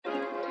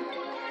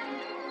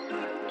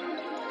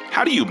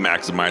How do you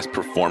maximize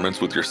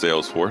performance with your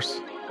sales force?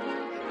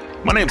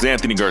 My name is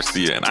Anthony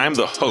Garcia, and I'm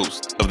the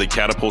host of the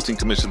Catapulting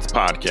Commissions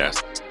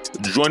podcast.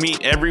 Join me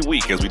every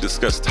week as we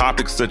discuss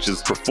topics such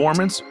as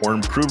performance or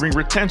improving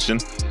retention,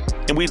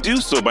 and we do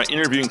so by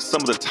interviewing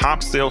some of the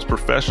top sales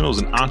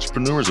professionals and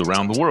entrepreneurs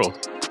around the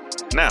world.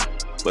 Now,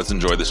 let's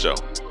enjoy the show.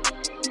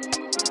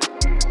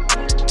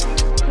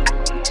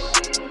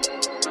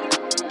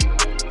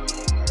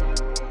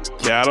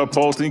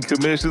 Catapulting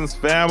Commissions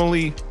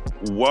family,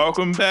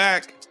 welcome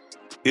back.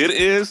 It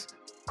is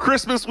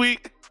Christmas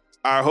week.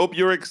 I hope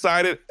you're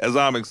excited as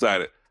I'm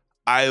excited.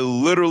 I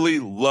literally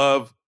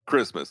love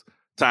Christmas.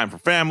 Time for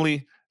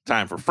family,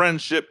 time for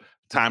friendship,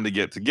 time to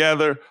get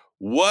together.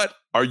 What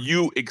are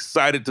you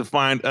excited to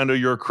find under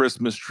your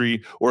Christmas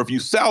tree? Or if you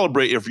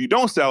celebrate, if you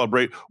don't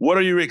celebrate, what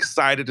are you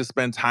excited to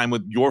spend time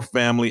with your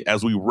family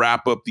as we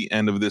wrap up the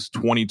end of this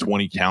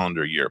 2020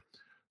 calendar year?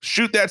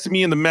 Shoot that to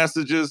me in the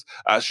messages.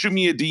 Shoot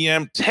me a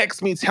DM.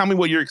 Text me. Tell me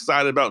what you're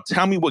excited about.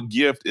 Tell me what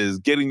gift is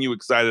getting you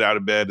excited out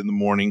of bed in the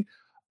morning.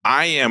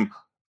 I'm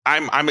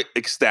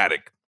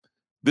ecstatic.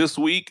 This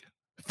week,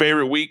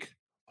 favorite week,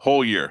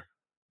 whole year.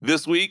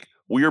 This week,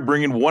 we are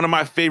bringing one of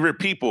my favorite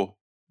people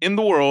in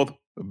the world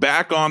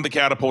back on the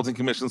Catapulting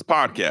Commissions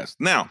podcast.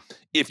 Now,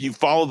 if you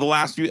follow the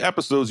last few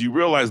episodes, you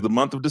realize the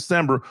month of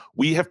December,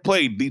 we have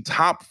played the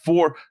top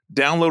 4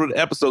 downloaded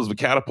episodes of the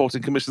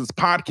Catapulting Commissions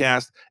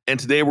podcast, and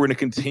today we're going to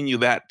continue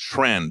that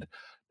trend.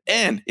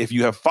 And if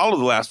you have followed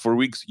the last 4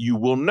 weeks, you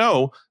will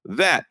know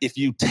that if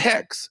you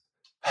text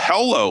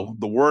hello,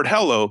 the word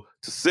hello,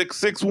 to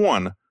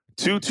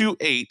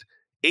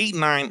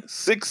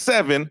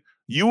 661-228-8967,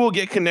 you will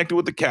get connected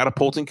with the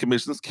Catapulting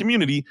Commissions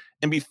community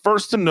and be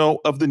first to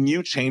know of the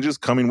new changes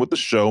coming with the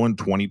show in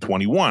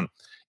 2021.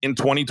 In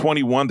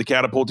 2021, the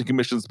Catapulting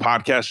Commissions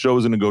podcast show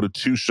is going to go to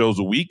 2 shows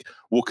a week.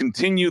 We'll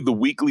continue the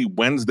weekly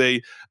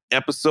Wednesday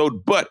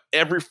episode, but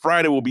every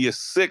Friday will be a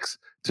 6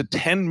 to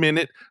 10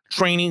 minute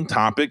training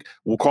topic.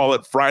 We'll call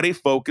it Friday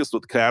Focus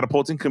with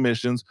Catapulting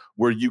Commissions,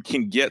 where you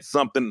can get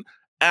something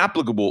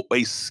applicable,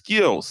 a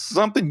skill,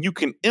 something you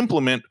can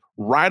implement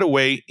right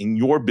away in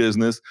your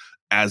business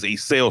as a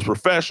sales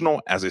professional,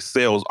 as a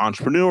sales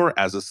entrepreneur,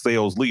 as a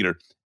sales leader.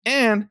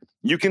 And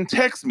you can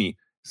text me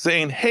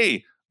saying,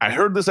 hey, I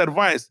heard this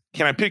advice.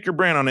 Can I pick your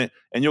brain on it?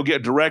 And you'll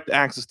get direct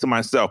access to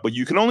myself. But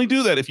you can only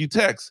do that if you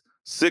text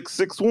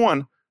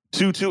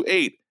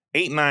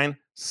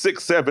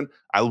 661-228-8967.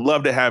 I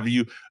love to have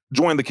you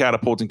join the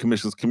Catapulting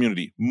Commissions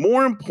community.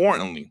 More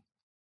importantly,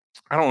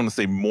 I don't want to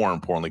say more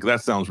importantly, because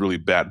that sounds really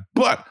bad.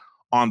 But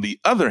on the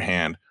other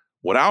hand,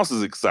 what else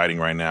is exciting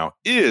right now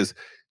is,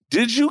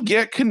 did you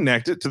get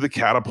connected to the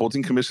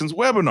Catapulting Commissions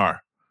webinar?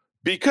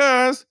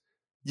 Because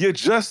you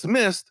just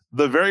missed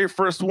the very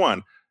first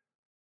one.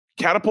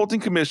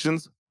 Catapulting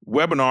Commissions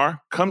webinar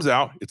comes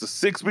out. It's a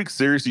 6-week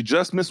series. You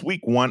just missed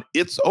week 1.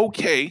 It's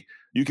okay.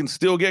 You can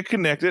still get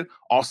connected.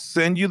 I'll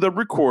send you the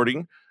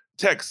recording.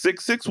 Text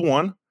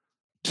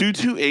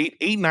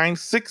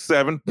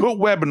 661-228-8967. Put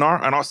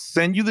webinar, and I'll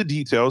send you the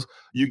details.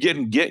 You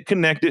get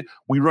connected.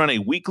 We run a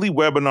weekly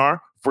webinar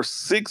for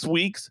 6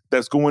 weeks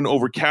that's going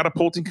over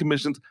Catapulting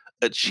Commissions,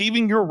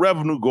 achieving your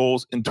revenue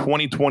goals in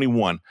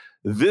 2021.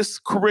 This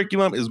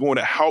curriculum is going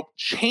to help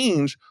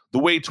change the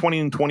way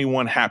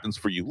 2021 happens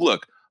for you.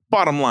 Look,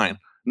 bottom line,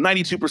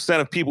 92%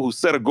 of people who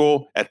set a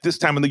goal at this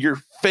time of the year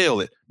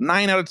fail it.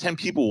 9 out of 10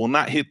 people will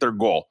not hit their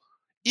goal.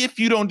 If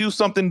you don't do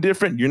something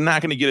different, you're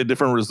not going to get a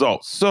different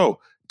result. So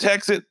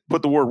text it,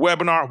 put the word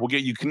webinar, we'll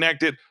get you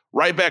connected,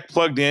 right back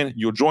plugged in.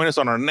 You'll join us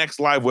on our next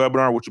live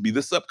webinar, which will be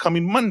this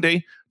upcoming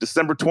Monday,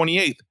 December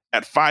 28th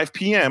at 5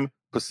 p.m.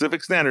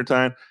 Pacific Standard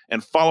Time,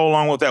 and follow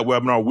along with that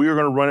webinar. We are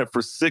going to run it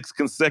for 6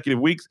 consecutive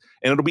weeks,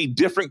 and it'll be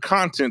different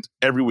content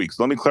every week.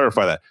 So let me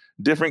clarify that.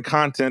 Different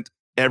content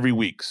every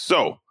week.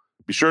 So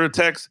be sure to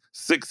text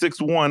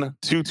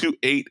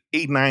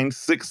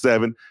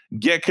 661-228-8967.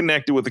 Get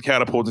connected with the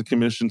Catapulting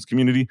Commissions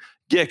community.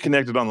 Get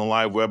connected on the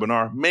live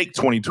webinar. Make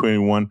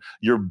 2021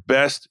 your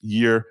best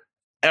year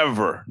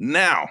ever.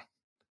 Now,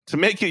 to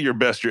make it your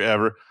best year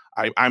ever,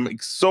 I'm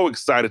so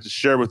excited to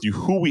share with you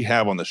who we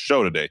have on the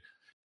show today.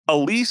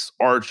 Elise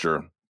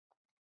Archer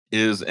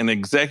is an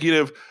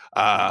executive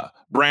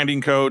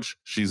branding coach.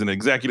 She's an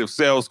executive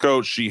sales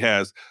coach. She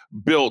has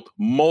built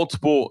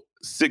multiple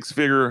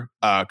 6-figure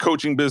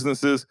coaching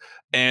businesses.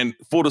 And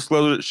full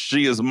disclosure,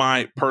 she is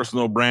my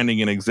personal branding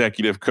and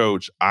executive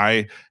coach.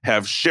 I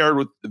have shared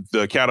with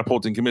the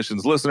Catapulting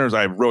Commissions listeners,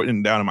 I've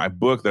written down in my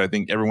book that I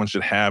think everyone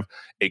should have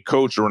a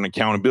coach or an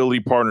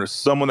accountability partner,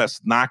 someone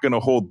that's not going to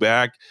hold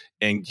back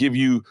and give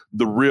you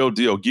the real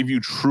deal, give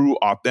you true,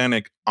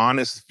 authentic,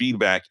 honest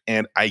feedback.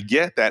 And I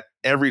get that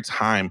every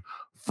time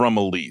from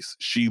Elise.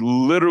 She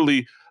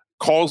literally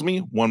calls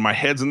me when my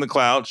head's in the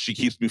clouds. She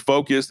keeps me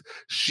focused.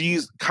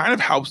 She's kind of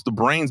helps the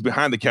brains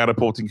behind the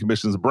Catapulting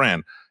Commissions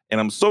brand. And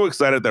I'm so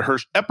excited that her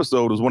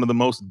episode was one of the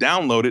most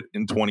downloaded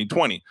in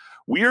 2020.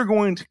 We are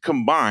going to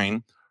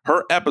combine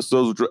her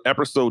episodes, which are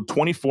episode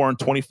 24 and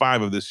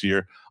 25 of this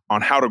year,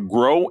 on how to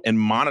grow and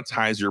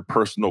monetize your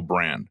personal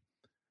brand.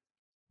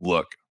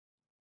 Look,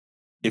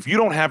 If you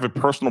don't have a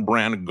personal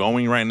brand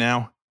going right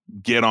now,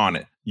 get on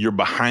it. You're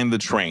behind the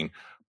train.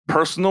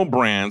 Personal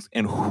brands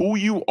and who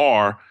you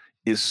are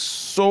is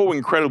so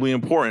incredibly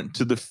important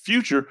to the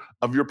future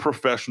of your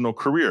professional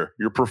career,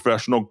 your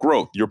professional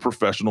growth, your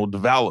professional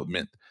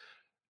development.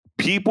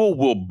 People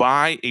will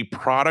buy a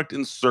product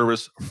and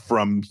service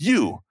from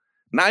you,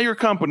 not your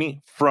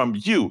company, from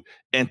you.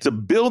 And to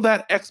build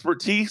that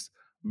expertise,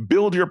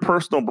 build your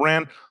personal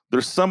brand.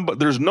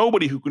 There's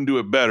nobody who can do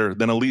it better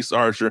than Elise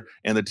Archer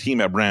and the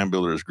team at Brand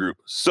Builders Group.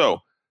 So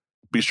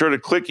be sure to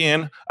click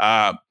in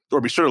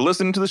or be sure to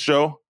listen to the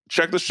show.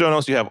 Check the show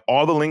notes. You have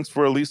all the links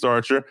for Elise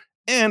Archer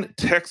and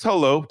text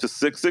hello to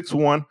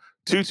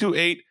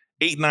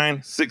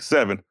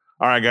 661-228-8967.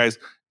 All right, guys,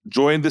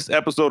 join this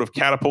episode of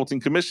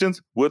Catapulting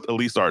Commissions with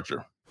Elise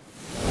Archer.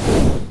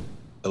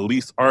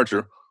 Elise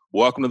Archer,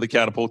 welcome to the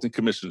Catapulting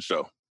Commissions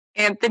Show.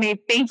 Anthony,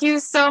 thank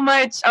you so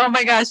much. Oh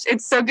my gosh,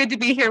 it's so good to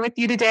be here with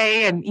you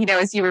today. And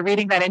as you were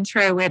reading that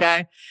intro,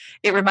 it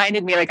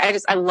reminded me,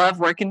 I love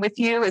working with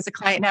you as a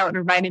client now. It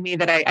reminded me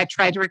that I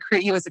tried to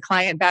recruit you as a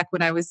client back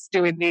when I was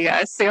doing the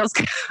sales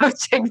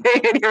coaching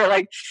thing, and you're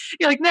like,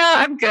 no,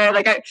 I'm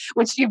good.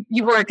 Which you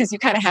were, because you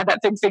kind of had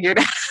that thing figured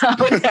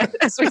out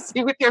as we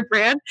see with your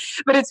brand.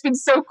 But it's been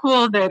so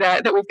cool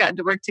that we've gotten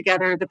to work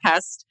together the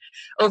past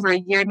over a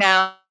year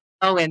now.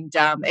 And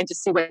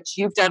just see what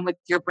you've done with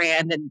your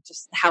brand and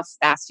just how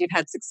fast you've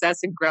had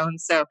success and grown.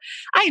 So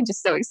I am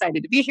just so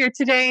excited to be here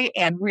today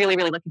and really,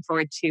 really looking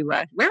forward to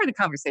wherever the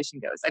conversation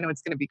goes. I know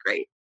it's going to be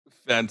great.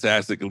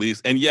 Fantastic,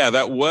 Elise. And yeah,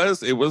 it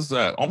was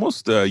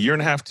almost a year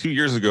and a half, 2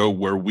 years ago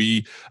where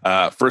we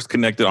first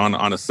connected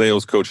on a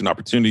sales coaching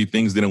opportunity.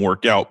 Things didn't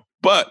work out,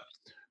 but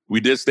we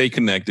did stay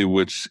connected,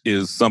 which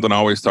is something I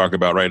always talk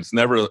about, right? It's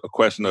not a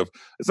question of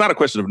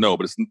no,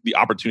 but it's the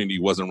opportunity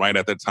wasn't right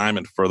at that time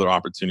and further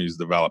opportunities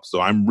developed.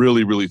 So I'm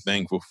really, really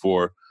thankful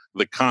for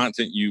the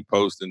content you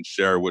post and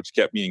share, which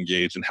kept me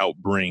engaged and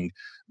helped bring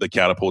the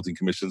Catapulting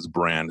Commissions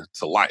brand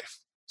to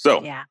life.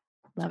 So yeah,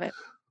 love it.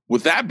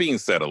 With that being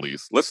said,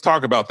 Elise, let's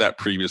talk about that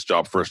previous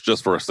job first,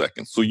 just for a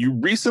second. So you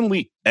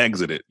recently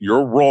exited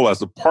your role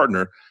as a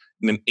partner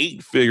in an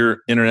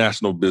 8-figure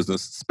international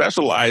business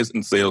specialized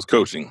in sales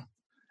coaching.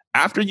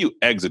 After you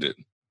exited,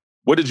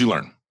 what did you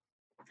learn?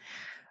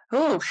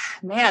 Oh,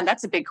 man,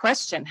 that's a big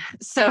question.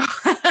 So,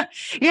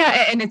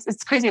 yeah, and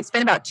it's crazy. It's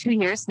been about 2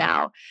 years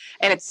now,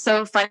 and it's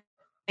so funny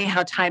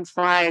how time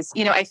flies.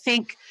 I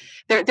think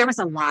there was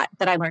a lot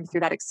that I learned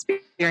through that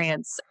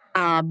experience.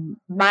 At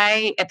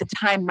the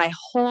time, my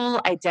whole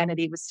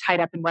identity was tied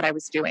up in what I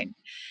was doing.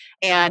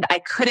 And I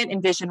couldn't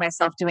envision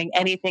myself doing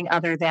anything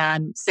other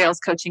than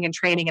sales coaching and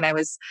training. And I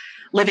was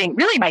living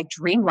really my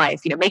dream life,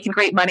 making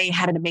great money,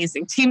 had an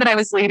amazing team that I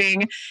was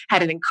leading,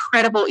 had an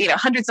incredible,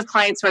 hundreds of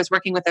clients who I was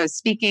working with. I was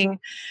speaking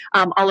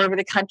all over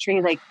the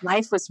country.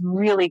 Life was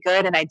really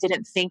good. And I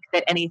didn't think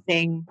that I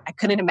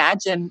couldn't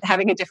imagine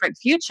having a different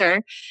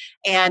future.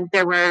 And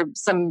there were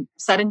some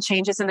sudden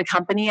changes in the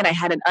company, and I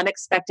had an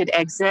unexpected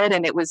exit.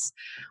 And it was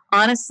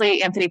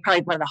honestly, Anthony,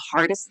 probably one of the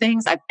hardest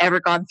things I've ever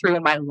gone through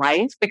in my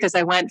life, because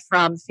I went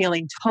from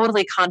feeling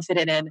totally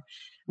confident in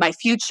my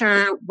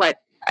future, what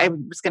I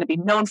was going to be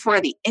known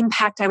for, the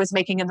impact I was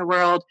making in the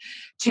world,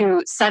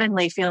 to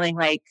suddenly feeling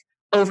like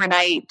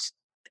overnight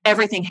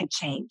everything had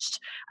changed.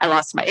 I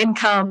lost my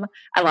income,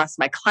 I lost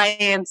my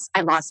clients,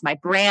 I lost my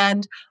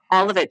brand,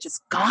 all of it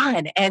just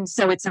gone. And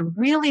so it's a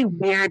really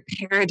weird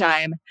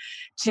paradigm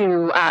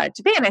to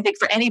be in. I think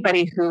for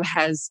anybody who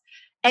has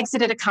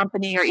exited a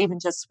company, or even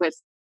just with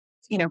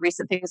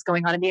recent things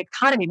going on in the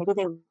economy, maybe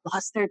they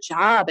lost their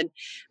job and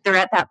they're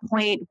at that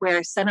point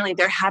where suddenly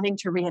they're having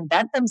to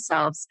reinvent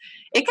themselves.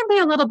 It can be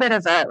a little bit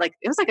of it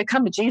was like a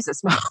come to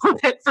Jesus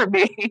moment for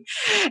me.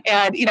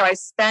 And, I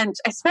spent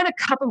a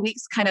couple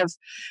weeks kind of,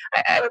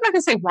 I'm not going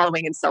to say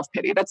wallowing in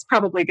self-pity. That's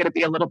probably going to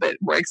be a little bit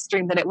more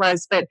extreme than it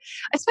was, but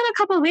I spent a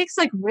couple of weeks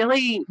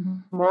really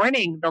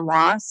mourning the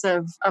loss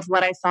of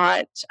what I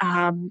thought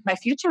my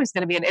future was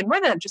going to be, and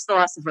more than just the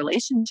loss of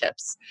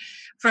relationships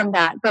from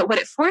that. But what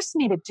it forced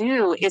me to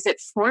do is it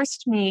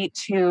forced me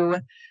to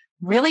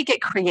really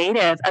get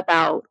creative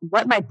about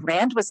what my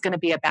brand was going to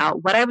be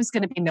about, what I was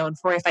going to be known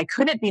for. If I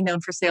couldn't be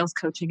known for sales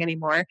coaching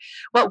anymore,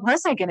 what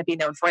was I going to be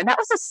known for? And that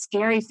was a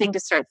scary thing to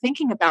start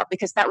thinking about,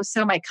 because that was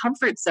so my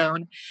comfort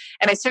zone.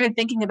 And I started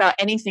thinking about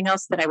anything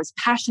else that I was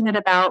passionate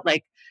about,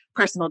 like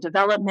personal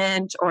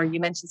development, or you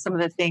mentioned some of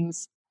the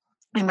things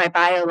in my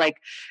bio, like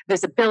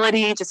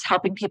visibility, just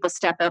helping people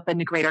step up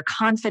into greater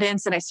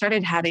confidence. And I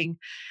started having,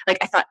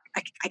 I thought,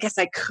 I guess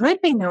I could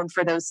be known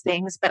for those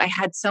things, but I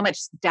had so much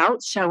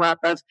doubt show up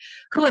of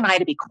who am I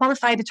to be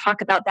qualified to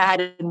talk about that?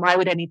 And why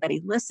would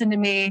anybody listen to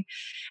me?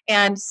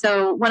 And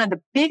so one of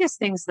the biggest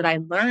things that I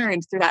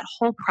learned through that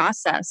whole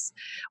process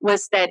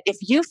was that if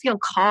you feel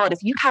called,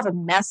 if you have a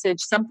message,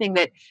 something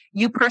that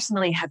you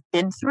personally have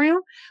been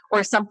through,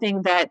 or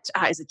something that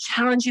is a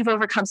challenge you've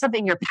overcome,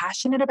 something you're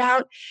passionate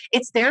about,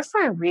 it's there for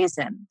for a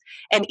reason.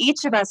 And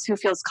each of us who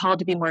feels called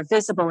to be more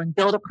visible and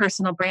build a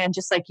personal brand,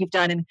 just like you've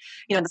done in,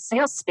 the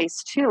sales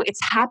space too, it's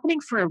happening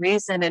for a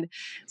reason. And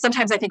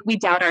sometimes I think we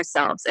doubt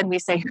ourselves and we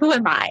say, who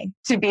am I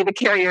to be the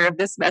carrier of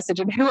this message?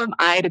 And who am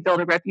I to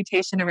build a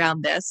reputation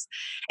around this?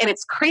 And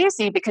it's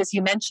crazy because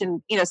you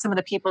mentioned, some of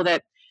the people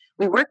that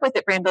we work with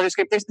at Brand Builders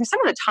Group. There's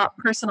some of the top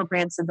personal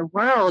brands in the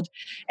world,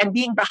 and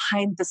being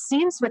behind the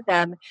scenes with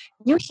them,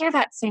 you hear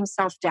that same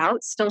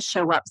self-doubt still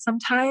show up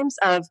sometimes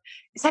of,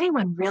 is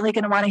anyone really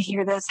going to want to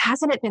hear this?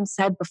 Hasn't it been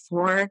said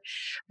before?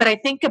 But I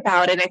think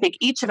about it, and I think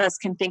each of us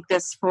can think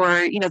this for,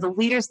 the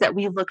leaders that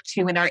we look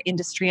to in our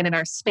industry and in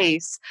our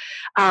space.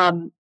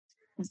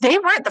 They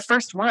weren't the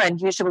first one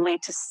usually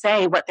to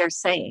say what they're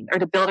saying or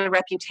to build a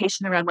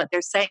reputation around what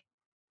they're saying.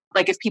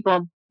 Like if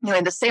people,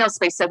 in the sales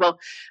space said, well,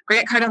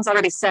 Grant Cardone's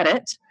already said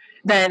it,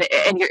 then,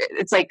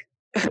 it's like,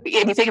 and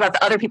you think about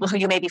the other people who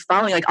you may be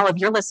following, like all of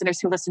your listeners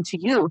who listen to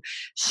you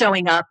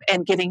showing up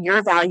and giving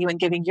your value and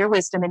giving your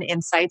wisdom and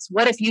insights.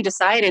 What if you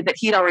decided that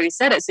he'd already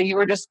said it, so you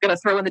were just going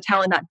to throw in the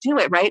towel and not do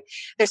it, right?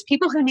 There's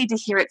people who need to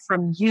hear it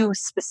from you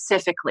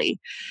specifically.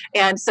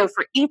 And so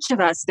for each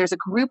of us, there's a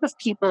group of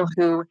people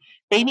who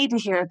they need to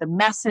hear the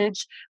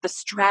message, the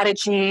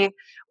strategy,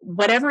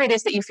 whatever it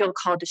is that you feel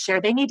called to share.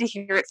 They need to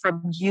hear it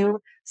from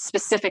you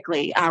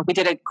specifically. We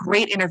did a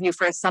great interview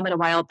for a summit a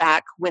while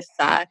back with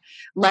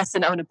Les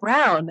and Ona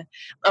Brown.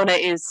 Ona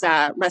is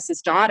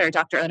Les's daughter,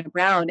 Dr. Ona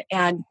Brown,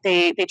 and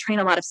they train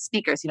a lot of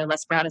speakers.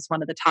 Les Brown is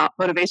one of the top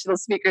motivational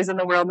speakers in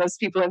the world. Most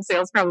people in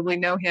sales probably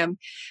know him,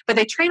 but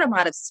they train a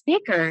lot of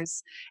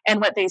speakers.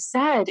 And what they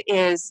said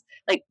is,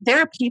 like, there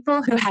are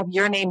people who have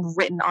your name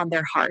written on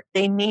their heart.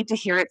 They need to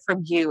hear it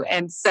from you.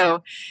 And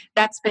so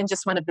that's been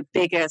just one of the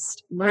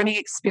biggest learning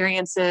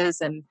experiences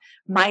and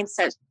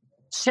mindset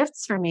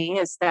shifts for me,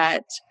 is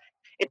that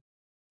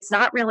it's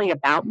not really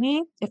about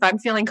me. If I'm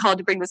feeling called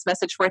to bring this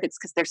message forth, it's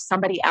because there's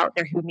somebody out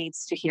there who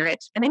needs to hear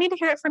it, and they need to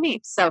hear it from me.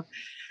 So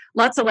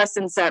lots of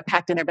lessons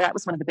packed in there, but that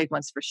was one of the big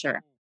ones for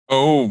sure.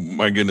 Oh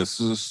my goodness.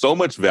 There's so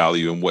much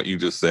value in what you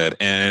just said.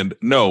 And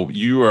no,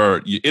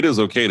 it is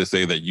okay to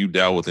say that you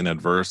dealt with an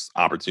adverse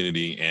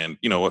opportunity. And,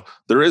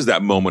 there is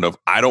that moment of,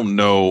 I don't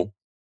know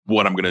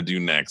what I'm going to do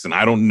next. And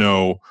I don't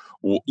know,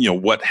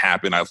 what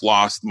happened. I've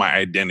lost my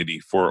identity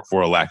for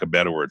a lack of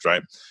better words.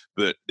 Right.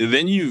 But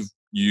then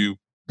you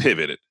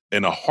pivoted,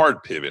 in a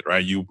hard pivot,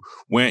 right? You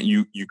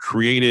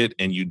created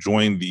and you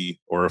joined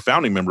or a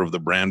founding member of the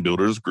Brand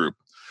Builders Group.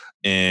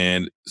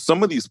 And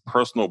some of these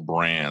personal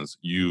brands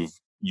you've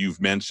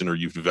mentioned or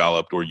you've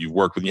developed or you've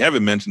worked with, you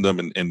haven't mentioned them,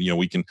 and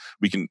we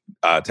can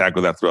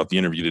tackle that throughout the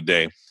interview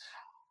today.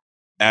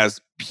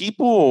 As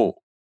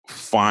people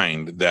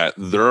find that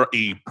they're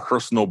a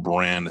personal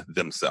brand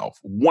themselves,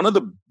 one of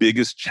the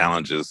biggest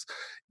challenges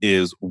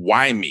is,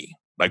 why me?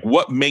 Like,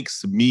 what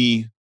makes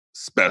me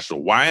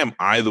special? Why am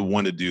I the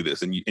one to do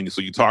this? And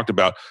so you talked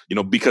about,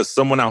 because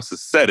someone else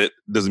has said it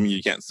doesn't mean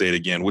you can't say it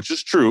again, which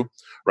is true,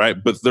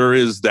 right? But there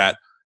is that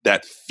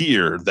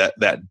fear,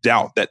 that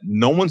doubt that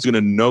no one's going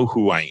to know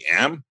who I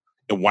am,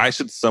 and why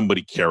should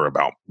somebody care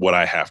about what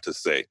I have to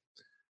say?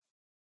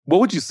 What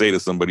would you say to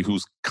somebody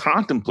who's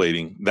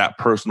contemplating that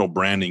personal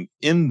branding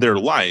in their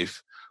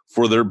life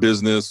for their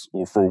business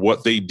or for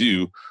what they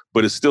do,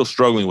 but is still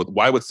struggling with,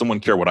 why would someone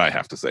care what I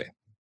have to say?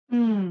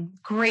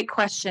 Great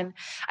question.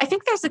 I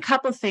think there's a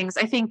couple of things.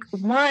 I think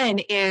one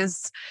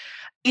is,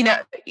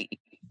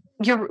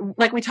 you're,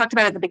 like we talked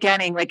about at the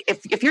beginning, like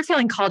if you're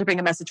feeling called to bring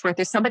a message forth,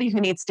 there's somebody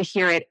who needs to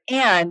hear it.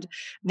 And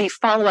the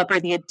follow-up or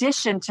the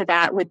addition to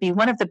that would be,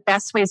 one of the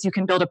best ways you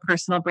can build a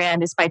personal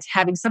brand is by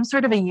having some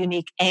sort of a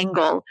unique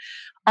angle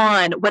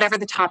on whatever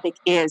the topic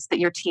is that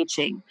you're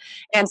teaching.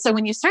 And so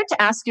when you start to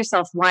ask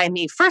yourself, why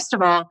me? First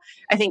of all,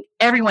 I think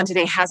everyone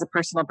today has a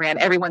personal brand.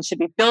 Everyone should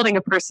be building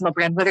a personal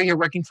brand, whether you're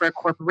working for a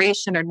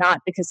corporation or not,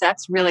 because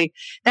that's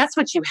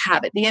what you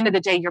have. At the end of the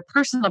day, your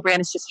personal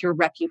brand is just your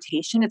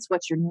reputation. It's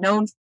what you're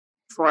known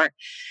for.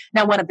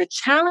 Now, one of the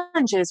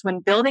challenges when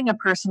building a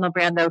personal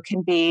brand, though,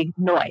 can be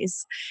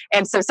noise.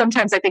 And so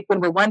sometimes I think when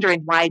we're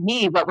wondering why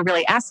me, what we're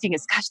really asking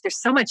is, gosh,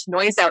 there's so much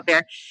noise out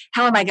there.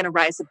 How am I going to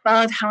rise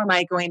above? How am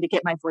I going to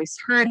get my voice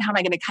heard? How am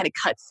I going to kind of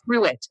cut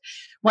through it?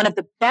 One of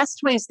the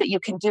best ways that you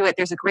can do it,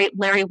 there's a great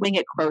Larry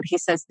Winget quote. He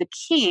says, the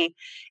key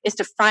is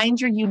to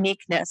find your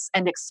uniqueness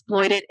and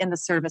exploit it in the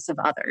service of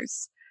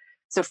others.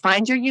 So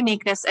find your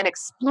uniqueness and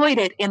exploit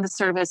it in the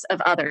service of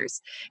others.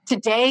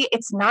 Today,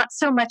 it's not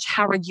so much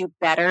how are you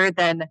better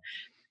than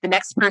the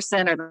next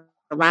person or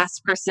the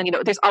last person.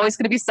 There's always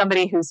going to be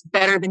somebody who's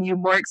better than you,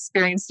 more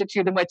experienced at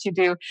you than what you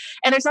do.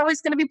 And there's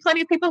always going to be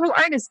plenty of people who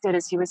aren't as good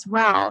as you as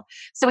well.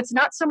 So it's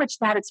not so much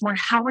that, it's more,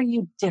 how are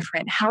you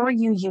different? How are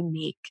you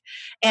unique?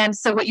 And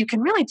so what you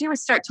can really do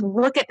is start to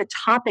look at the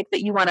topic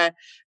that you want to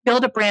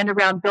build a brand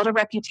around, build a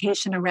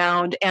reputation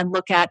around, and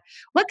look at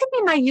what could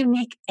be my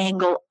unique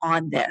angle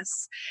on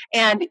this.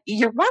 And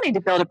you're wanting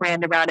to build a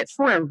brand around it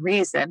for a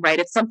reason, right?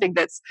 It's something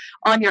that's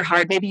on your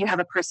heart. Maybe you have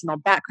a personal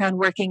background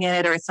working in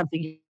it, or it's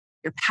something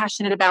you're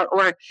passionate about,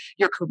 or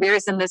your career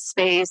is in this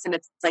space. And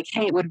it's like,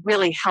 hey, it would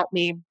really help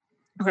me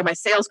grow my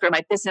sales, grow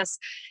my business,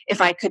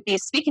 if I could be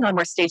speaking on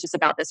more stages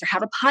about this or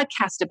have a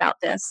podcast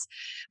about this.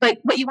 But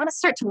what you want to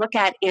start to look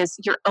at is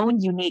your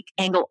own unique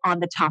angle on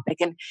the topic.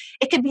 And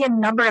it can be a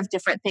number of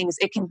different things.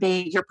 It can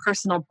be your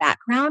personal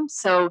background.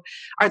 So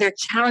are there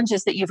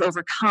challenges that you've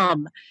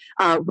overcome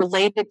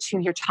related to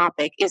your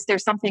topic? Is there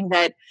something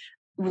that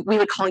we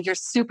would call your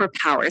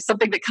superpower,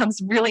 something that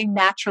comes really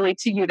naturally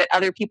to you that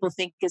other people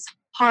think is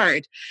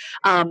hard?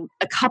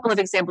 A couple of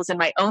examples in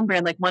my own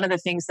brand, like one of the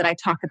things that I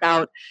talk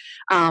about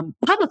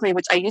publicly,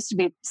 which I used to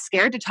be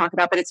scared to talk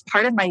about, but it's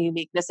part of my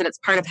uniqueness and it's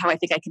part of how I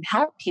think I can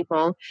help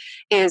people,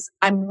 is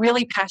I'm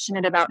really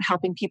passionate about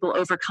helping people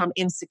overcome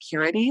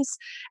insecurities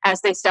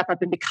as they step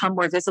up and become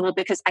more visible,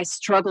 because I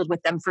struggled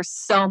with them for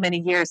so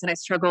many years. And I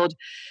struggled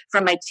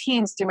from my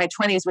teens through my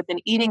 20s with an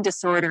eating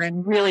disorder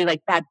and really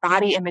like bad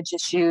body image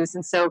issues.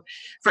 And so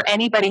for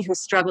anybody who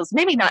struggles,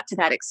 maybe not to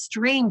that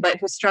extreme, but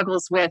who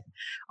struggles with,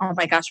 oh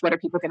my gosh, what are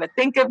people going to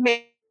think of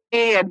me?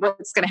 And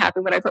what's going to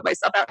happen when I put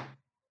myself out?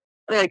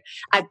 Like,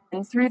 I've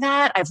been through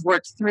that. I've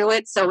worked through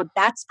it. So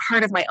that's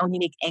part of my own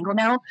unique angle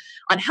now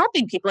on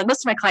helping people. And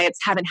most of my clients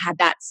haven't had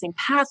that same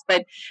path,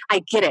 but I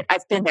get it.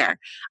 I've been there.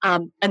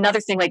 Another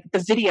thing, like the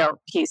video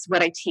piece,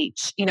 what I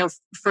teach,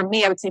 for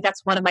me, I would say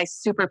that's one of my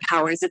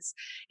superpowers.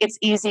 It's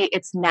easy,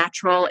 it's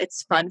natural,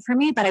 it's fun for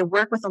me, but I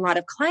work with a lot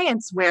of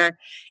clients where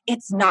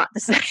it's not the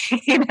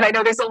same. And I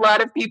know there's a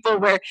lot of people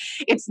where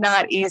it's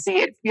not easy.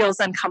 It feels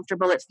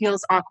uncomfortable. It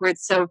feels awkward.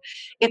 So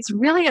it's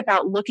really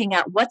about looking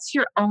at what's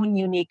your own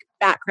unique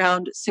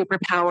background,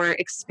 superpower,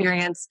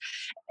 experience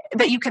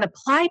that you can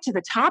apply to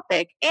the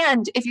topic.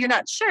 And if you're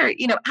not sure,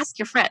 ask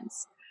your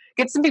friends.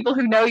 Get some people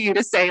who know you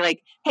to say,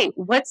 like, hey,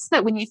 what's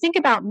that? When you think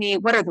about me,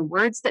 what are the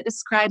words that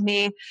describe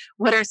me?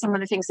 What are some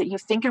of the things that you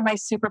think are my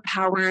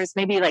superpowers?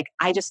 Maybe like,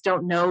 I just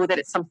don't know that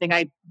it's something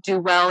I do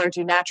well or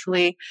do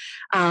naturally.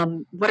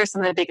 What are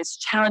some of the biggest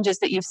challenges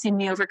that you've seen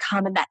me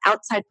overcome? And that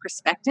outside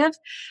perspective,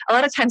 a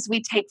lot of times we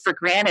take for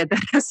granted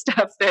the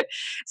stuff that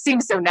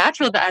seems so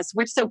natural to us.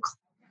 We're so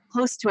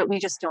close to it, we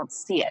just don't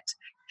see it.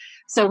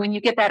 So when you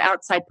get that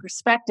outside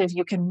perspective,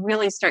 you can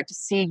really start to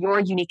see your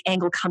unique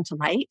angle come to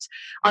light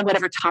on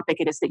whatever topic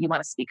it is that you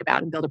want to speak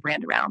about and build a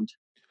brand around.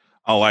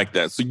 I like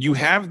that. So you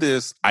have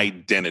this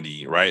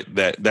identity, right?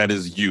 That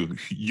is you.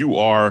 You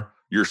are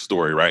your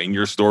story, right? And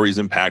your story is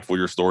impactful.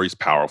 Your story is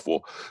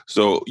powerful.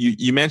 So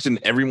you mentioned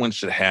everyone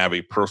should have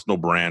a personal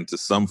brand to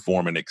some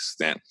form and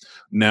extent.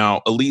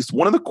 Now, Elise,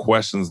 one of the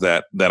questions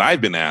that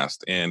I've been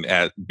asked, and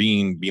at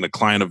being a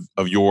client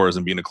of yours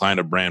and being a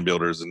client of Brand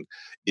Builders, and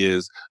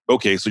is,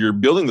 okay, so you're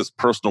building this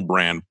personal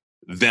brand.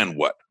 Then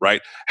what,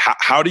 right?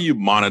 How do you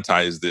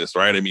monetize this,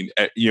 right? I mean,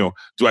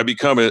 do I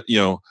become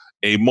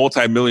a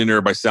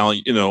multimillionaire by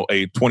selling,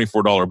 a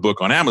 $24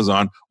 book on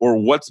Amazon, or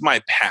what's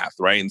my path,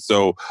 right? And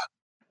so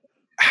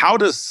how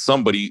does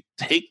somebody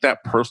take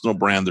that personal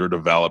brand they're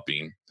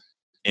developing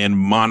and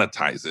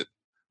monetize it?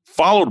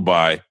 Followed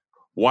by,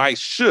 why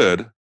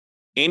should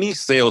any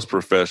sales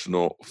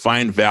professional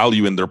find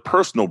value in their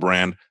personal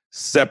brand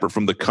separate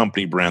from the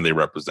company brand they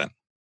represent?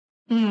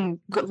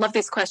 Love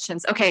these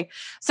questions. Okay.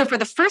 So for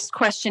the first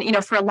question,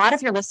 for a lot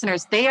of your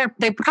listeners, they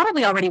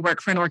probably already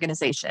work for an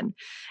organization,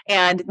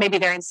 and maybe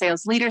they're in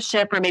sales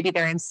leadership, or maybe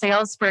they're in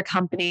sales for a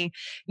company.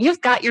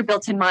 You've got your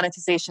built-in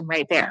monetization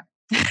right there.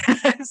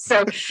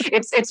 So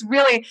it's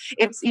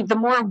the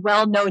more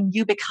well-known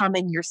you become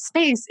in your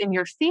space, in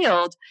your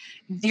field,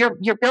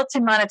 your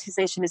built-in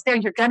monetization is there.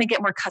 You're going to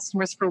get more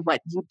customers for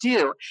what you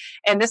do.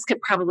 And this could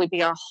probably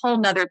be a whole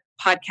nother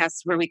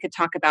podcast where we could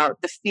talk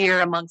about the fear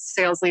amongst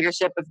sales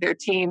leadership of their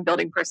team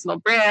building personal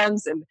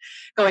brands and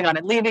going on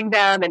and leaving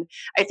them. And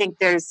I think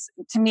to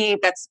me,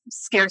 that's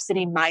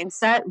scarcity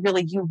mindset.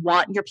 Really, you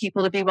want your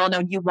people to be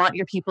well-known. You want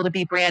your people to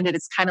be branded.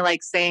 It's kind of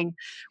like saying,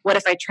 what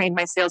if I train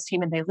my sales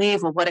team and they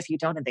leave? Well, what if you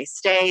don't and they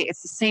stay?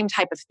 It's the same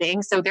type of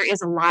thing. So there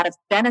is a lot of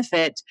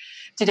benefit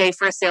today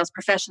for a sales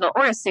professional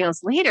or a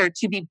sales leader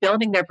to be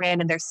building their brand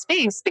in their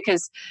space,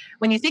 because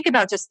when you think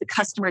about just the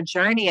customer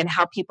journey and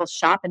how people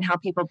shop and how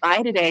people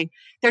buy today,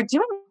 they're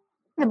doing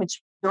the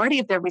majority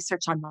of their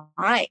research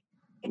online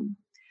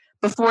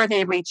before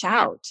they reach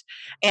out.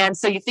 And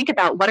so you think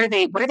about what are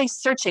they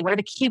searching? What are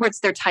the keywords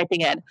they're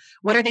typing in?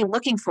 What are they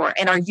looking for?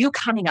 And are you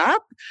coming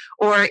up,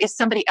 or is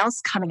somebody else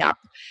coming up?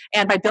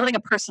 And by building a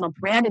personal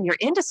brand in your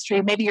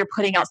industry, maybe you're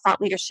putting out thought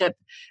leadership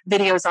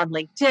videos on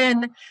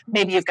LinkedIn.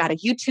 Maybe you've got a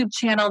YouTube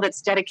channel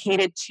that's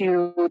dedicated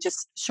to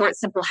just short,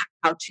 simple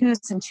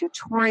how-tos and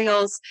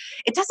tutorials.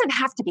 It doesn't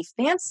have to be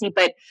fancy,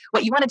 but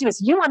what you want to do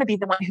is you want to be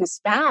the one who's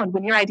found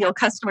when your ideal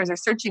customers are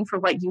searching for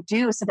what you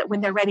do, so that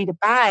when they're ready to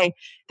buy,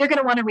 they're going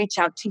to want to reach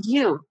out to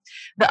you.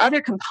 The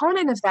other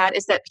component of that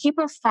is that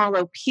people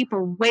follow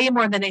people way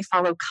more than they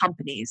follow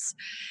companies.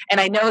 And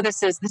I know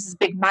this is a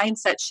big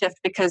mindset shift,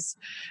 because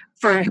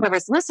for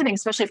whoever's listening,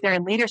 especially if they're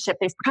in leadership,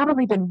 they've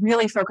probably been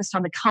really focused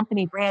on the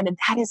company brand, and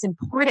that is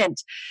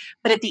important.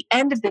 But at the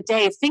end of the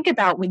day, think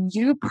about when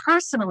you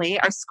personally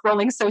are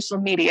scrolling social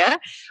media,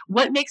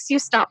 what makes you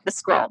stop the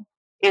scroll?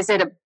 Is it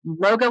a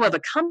logo of a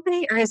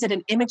company, or is it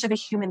an image of a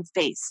human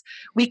face?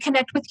 We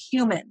connect with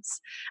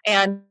humans.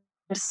 And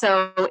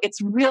so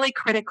it's really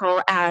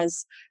critical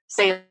as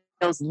sales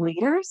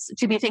leaders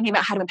to be thinking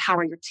about how to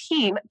empower your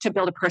team to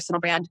build a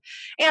personal brand.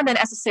 And then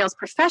as a sales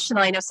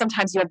professional, I know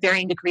sometimes you have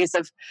varying degrees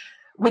of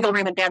wiggle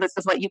room and bandwidth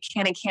of what you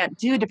can and can't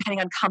do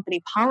depending on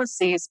company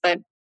policies. But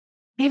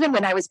even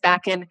when I was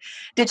back in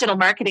digital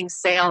marketing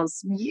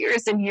sales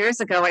years and years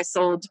ago, I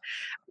sold,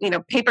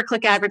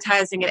 pay-per-click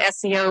advertising and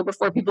SEO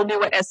before people knew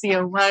what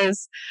SEO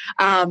was.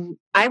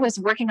 I was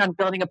working on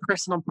building a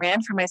personal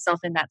brand for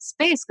myself in that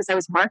space because I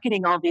was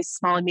marketing all these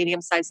small and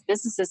medium-sized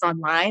businesses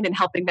online and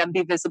helping them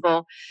be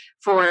visible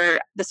for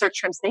the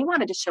search terms they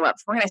wanted to show up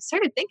for. And I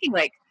started thinking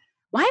like,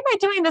 why am I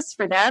doing this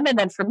for them? And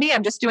then for me,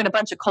 I'm just doing a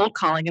bunch of cold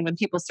calling. And when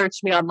people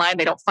search me online,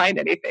 they don't find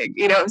anything.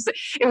 It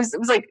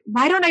was like,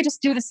 why don't I just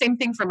do the same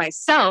thing for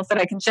myself that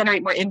I can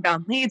generate more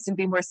inbound leads and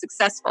be more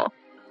successful?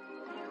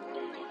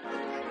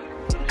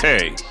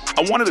 Hey,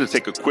 I wanted to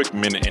take a quick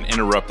minute and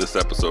interrupt this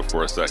episode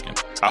for a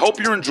second. I hope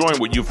you're enjoying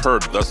what you've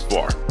heard thus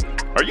far.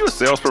 Are you a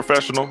sales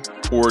professional,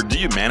 or do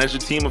you manage a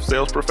team of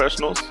sales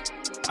professionals?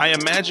 I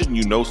imagine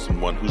you know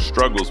someone who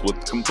struggles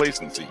with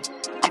complacency.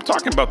 I'm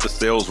talking about the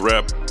sales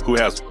rep who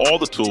has all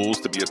the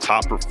tools to be a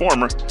top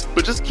performer,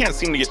 but just can't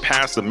seem to get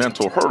past the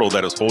mental hurdle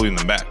that is holding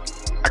them back.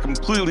 I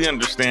completely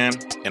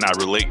understand, and I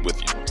relate with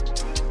you.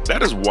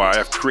 That is why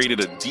I've created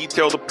a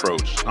detailed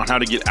approach on how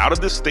to get out of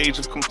this stage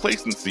of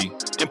complacency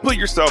and put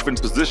yourself in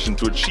position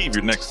to achieve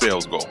your next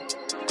sales goal.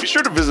 Be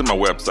sure to visit my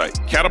website,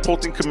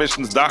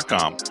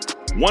 catapultingcommissions.com.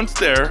 Once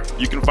there,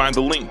 you can find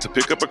the link to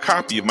pick up a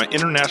copy of my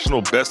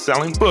international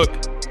best-selling book,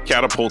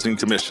 Catapulting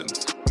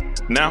Commissions.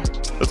 Now,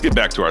 let's get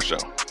back to our show.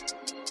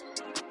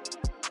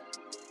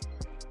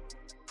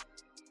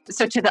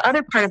 So to the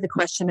other part of the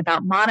question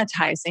about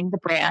monetizing the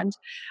brand,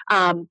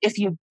 if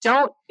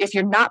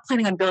you're not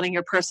planning on building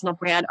your personal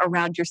brand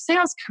around your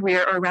sales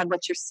career or around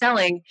what you're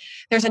selling,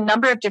 there's a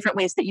number of different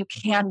ways that you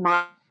can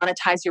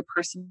monetize your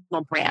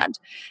personal brand.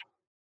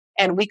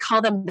 And we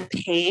call them the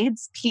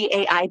PAIDs,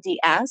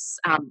 P-A-I-D-S.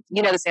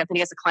 You know this,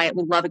 Anthony, as a client,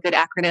 we love a good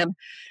acronym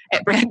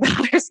at Brand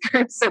Builders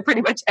Group. So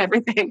pretty much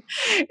everything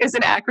is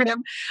an acronym.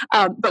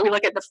 But we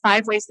look at the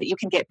 5 ways that you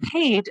can get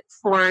paid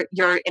for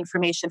your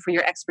information, for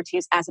your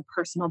expertise as a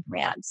personal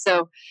brand.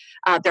 So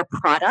they're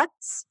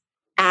products,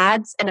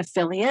 ads, and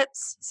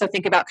affiliates. So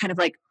think about kind of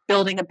like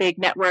building a big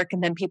network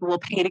and then people will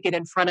pay to get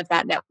in front of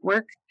that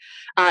network.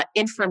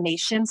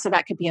 Information, so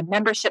that could be a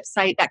membership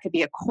site, that could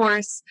be a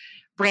course.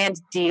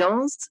 Brand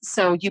deals.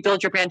 So you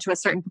build your brand to a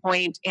certain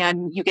point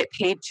and you get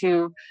paid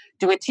to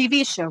do a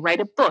TV show, write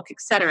a book,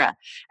 etc.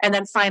 And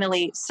then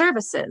finally,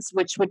 services,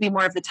 which would be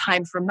more of the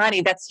time for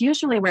money. That's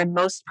usually where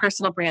most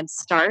personal brands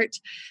start.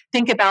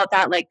 Think about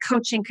that like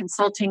coaching,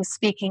 consulting,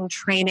 speaking,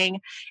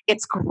 training.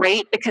 It's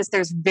great because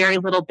there's very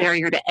little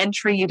barrier to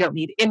entry. You don't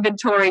need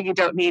inventory. You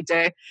don't need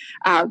to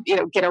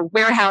get a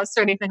warehouse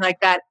or anything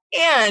like that.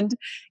 And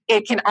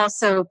it can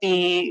also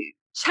be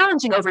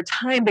challenging over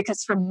time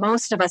because for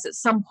most of us at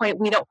some point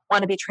we don't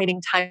want to be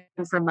trading time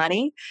for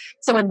money.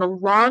 So in the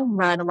long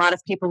run, a lot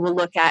of people will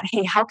look at,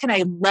 hey, how can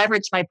I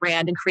leverage my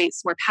brand and create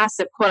some more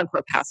passive, quote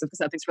unquote passive, because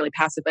nothing's really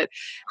passive, but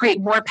create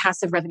more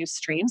passive revenue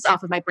streams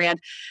off of my brand.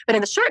 But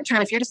in the short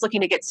term, if you're just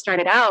looking to get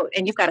started out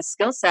and you've got a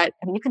skill set,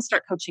 I mean, you can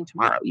start coaching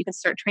tomorrow, you can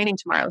start training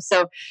tomorrow.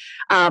 So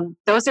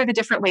those are the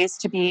different ways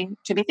to be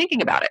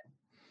thinking about it.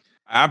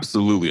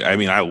 Absolutely. I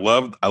mean, I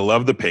love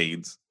the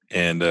PAIDs.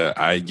 And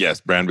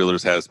yes, Brand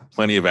Builders has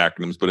plenty of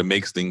acronyms, but it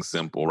makes things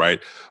simple,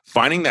 right?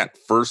 Finding that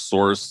first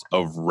source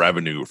of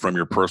revenue from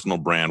your personal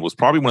brand was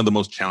probably one of the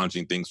most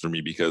challenging things for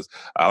me because,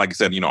 like I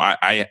said,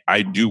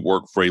 I do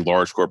work for a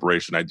large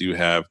corporation. I do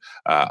have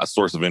a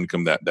source of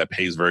income that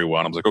pays very well.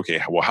 And I was like, okay,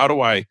 well, how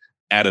do I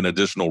add an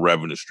additional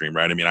revenue stream,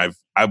 right? I mean,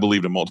 I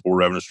believed in multiple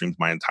revenue streams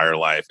my entire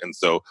life, and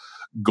so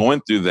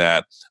going through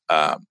that.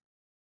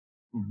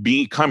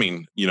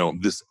 Becoming,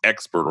 this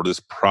expert or this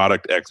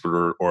product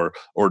expert or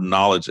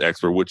knowledge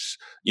expert, which,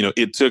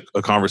 it took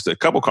a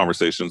couple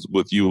conversations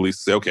with you, at least,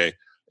 to say, okay,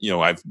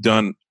 I've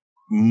done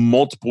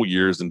multiple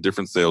years in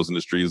different sales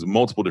industries,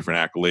 multiple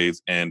different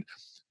accolades. And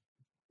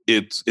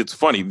it's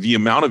funny, the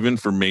amount of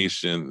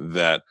information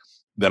that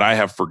I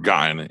have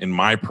forgotten in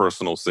my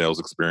personal sales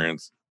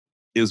experience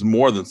is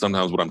more than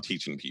sometimes what I'm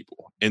teaching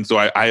people. And so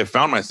I have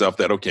found myself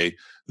that, okay,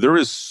 there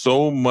is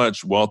so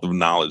much wealth of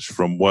knowledge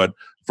from what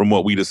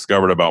we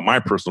discovered about my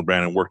personal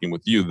brand and working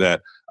with you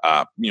that,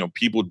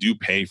 people do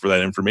pay for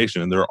that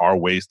information, and there are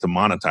ways to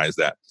monetize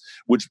that,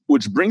 which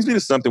brings me to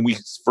something we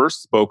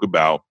first spoke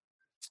about.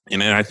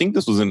 And I think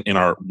this was in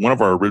one of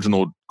our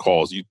original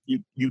calls.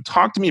 You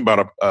talked to me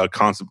about a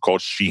concept called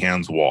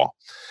Sheehan's Wall.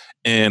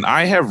 And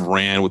I have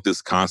ran with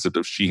this concept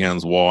of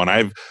Sheehan's Wall,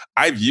 and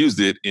I've used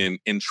it in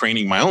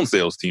training my own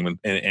sales team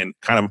and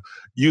kind of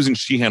using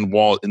Sheehan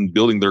Wall in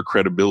building their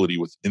credibility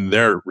within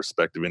their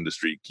respective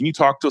industry. Can you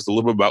talk to us a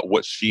little bit about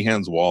what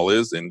Sheehan's Wall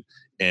is and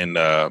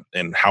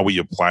how we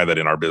apply that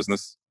in our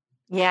business?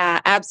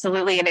 Yeah,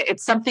 absolutely. And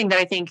it's something that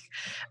I think,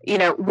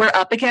 we're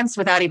up against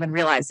without even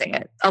realizing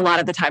it a lot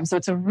of the time. So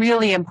it's a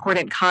really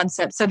important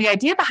concept. So the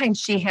idea behind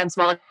Sheehan's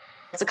Wall,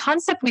 it's a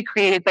concept we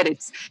created, but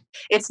it's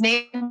It's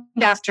named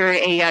after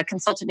a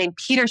consultant named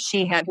Peter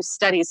Sheehan, who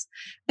studies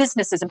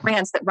businesses and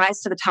brands that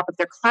rise to the top of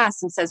their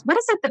class and says, what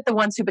is it that the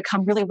ones who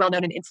become really well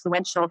known and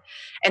influential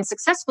and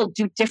successful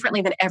do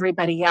differently than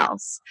everybody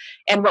else?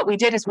 And what we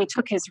did is we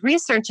took his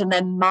research and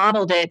then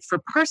modeled it for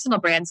personal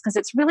brands because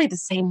it's really the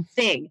same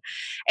thing.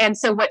 And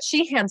so what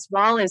Sheehan's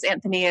wall is,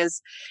 Anthony,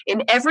 is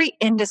in every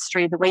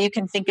industry, the way you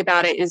can think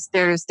about it is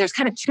there's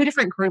kind of two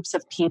different groups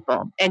of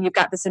people, and you've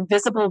got this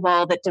invisible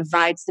wall that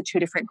divides the two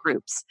different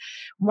groups.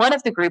 One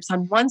of the groups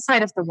on one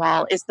side of the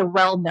wall is the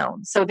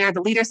well-known. So they're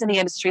the leaders in the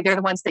industry. They're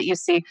the ones that you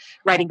see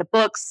writing the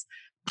books,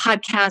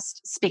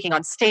 podcasts, speaking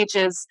on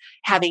stages,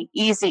 having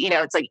easy,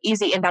 it's like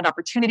easy inbound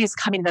opportunities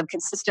coming to them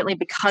consistently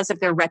because of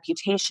their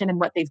reputation and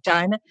what they've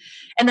done.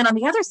 And then on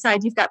the other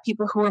side, you've got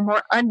people who are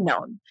more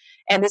unknown.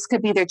 And this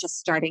could be they're just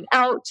starting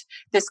out.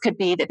 This could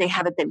be that they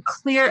haven't been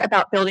clear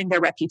about building their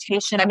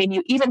reputation. I mean,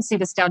 you even see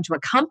this down to a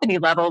company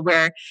level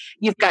where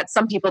you've got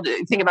some people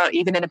to think about,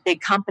 even in a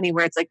big company,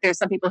 where it's like there's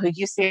some people who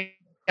you see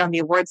on the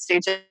award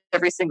stage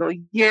every single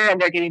year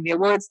and they're getting the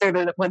awards. They're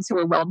the ones who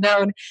are well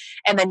known.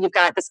 And then you've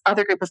got this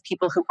other group of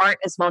people who aren't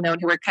as well known,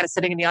 who are kind of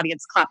sitting in the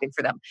audience clapping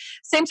for them.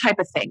 Same type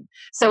of thing.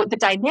 So the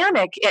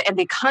dynamic and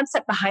the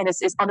concept behind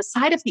this is on the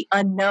side of the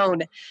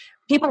unknown,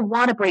 people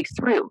want to break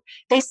through.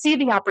 They see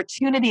the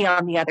opportunity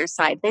on the other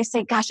side. They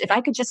say, gosh, if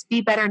I could just be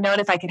better known,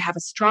 if I could have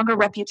a stronger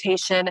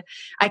reputation,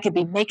 I could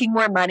be making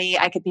more money,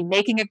 I could be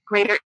making a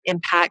greater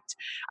impact,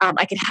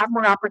 I could have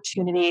more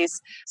opportunities.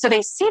 So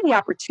they see the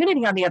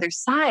opportunity on the other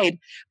side,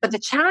 but the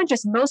challenge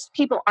is most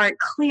people aren't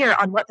clear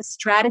on what the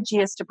strategy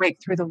is to break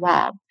through the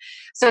wall.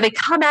 So they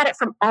come at it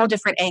from all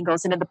different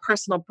angles. And in the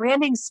personal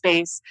branding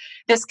space,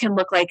 this can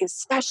look like,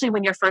 especially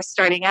when you're first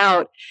starting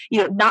out,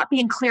 not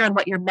being clear on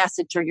what your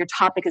message or your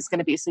topic is going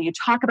to be. So you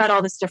talk about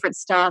all this different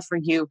stuff, or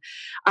you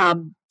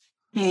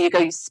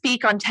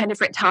speak on 10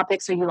 different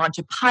topics, or you launch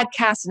a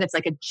podcast and it's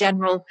like a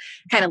general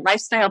kind of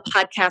lifestyle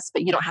podcast,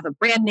 but you don't have a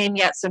brand name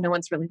yet, so no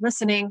one's really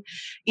listening.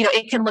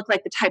 It can look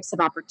like the types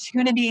of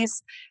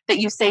opportunities that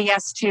you say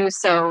yes to.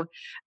 So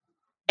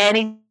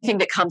anything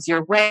that comes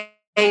your way,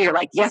 you're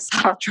like, yes,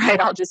 I'll try it.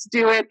 I'll just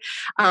do it.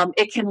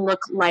 It can look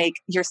like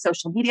your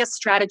social media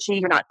strategy.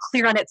 You're not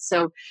clear on it.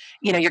 So,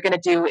 you're going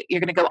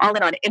to go all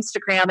in on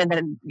Instagram, and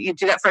then you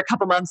do that for a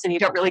couple months and you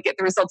don't really get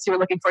the results you were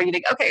looking for. You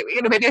think, okay,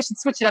 maybe I should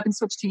switch it up and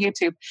switch to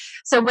YouTube.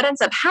 So what ends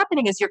up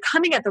happening is you're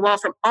coming at the wall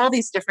from all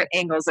these different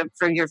angles. And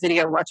for your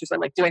video watchers, I'm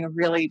like doing a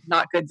really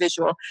not good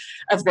visual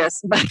of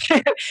this, but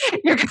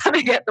you're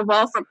coming at the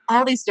wall from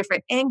all these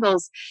different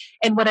angles.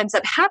 And what ends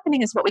up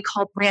happening is what we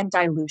call brand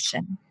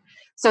dilution.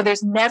 So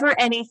there's never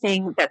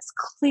anything that's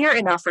clear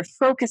enough or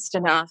focused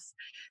enough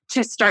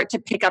to start to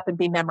pick up and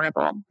be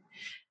memorable.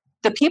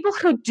 The people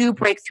who do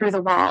break through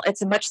the wall,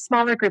 it's a much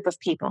smaller group of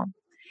people.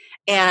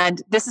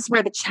 And this is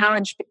where the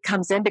challenge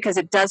comes in, because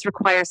it does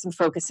require some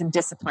focus and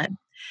discipline.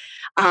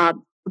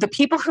 The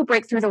people who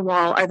break through the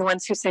wall are the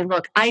ones who say,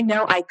 look, I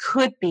know I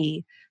could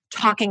be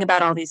talking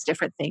about all these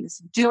different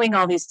things, doing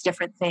all these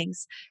different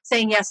things,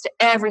 saying yes to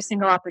every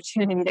single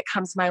opportunity that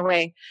comes my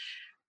way.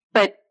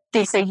 But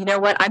they say, you know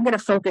what, I'm going to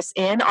focus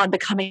in on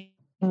becoming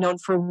known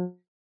for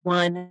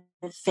one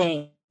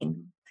thing.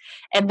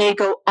 And they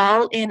go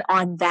all in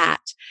on that.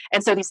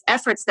 And so these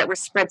efforts that were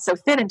spread so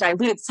thin and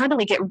diluted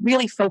suddenly get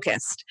really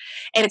focused.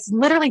 And it's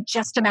literally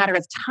just a matter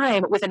of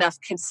time, with enough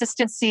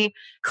consistency,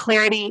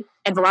 clarity,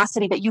 and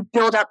velocity, that you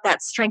build up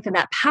that strength and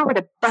that power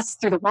to bust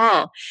through the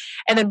wall.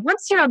 And then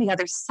once you're on the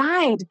other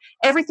side,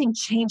 everything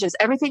changes.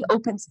 Everything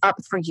opens up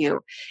for you.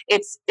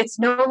 It's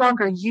no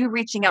longer you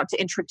reaching out to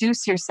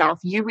introduce yourself,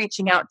 you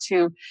reaching out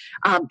to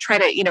try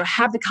to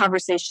have the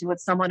conversation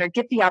with someone or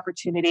get the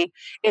opportunity.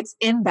 It's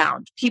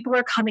inbound. People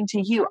are coming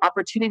to you.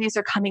 Opportunities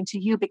are coming to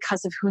you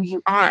because of who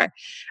you are.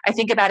 I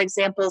think about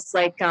examples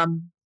like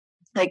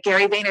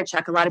Gary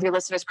Vaynerchuk. A lot of your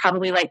listeners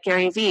probably like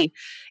Gary V.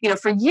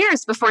 For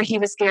years before he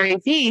was Gary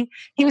V,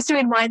 he was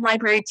doing Wine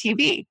Library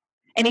TV.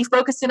 And he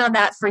focused in on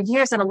that for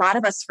years. And a lot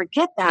of us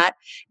forget that.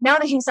 Now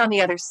that he's on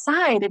the other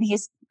side and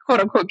he's quote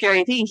unquote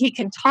Gary V, he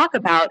can talk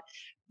about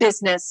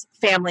business,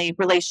 family,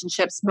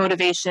 relationships,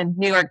 motivation,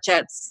 New York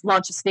Jets,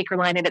 launch a sneaker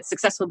line, and it's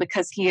successful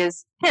because he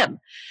is him.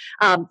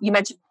 You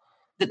mentioned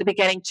at the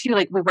beginning too,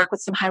 like we work with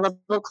some high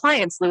level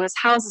clients. Lewis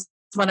Howes is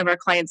one of our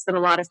clients that a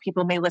lot of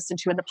people may listen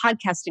to in the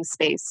podcasting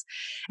space.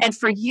 And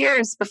for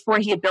years before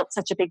he had built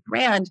such a big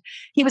brand,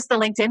 he was the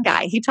LinkedIn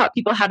guy. He taught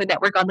people how to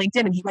network on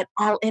LinkedIn, and he went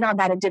all in on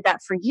that and did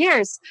that for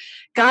years,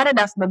 got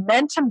enough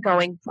momentum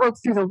going, broke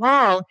through the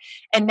wall.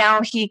 And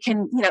now he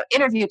can,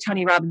 interview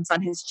Tony Robbins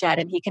on his jet,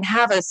 and he can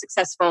have a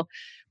successful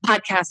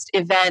podcast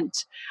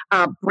event,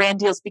 brand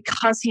deals,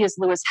 because he is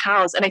Lewis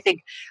Howes. And I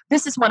think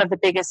this is one of the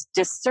biggest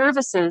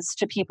disservices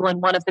to people,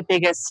 and one of the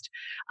biggest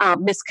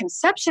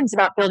misconceptions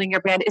about building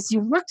your brand is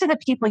you look to the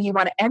people you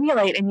want to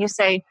emulate and you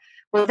say,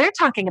 well, they're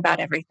talking about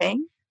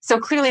everything, so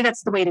clearly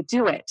that's the way to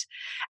do it.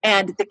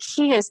 And the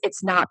key is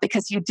it's not,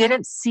 because you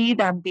didn't see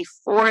them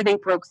before they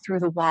broke through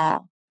the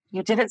wall.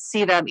 You didn't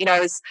see them. I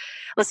was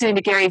listening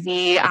to Gary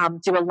Vee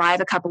do a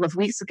live a couple of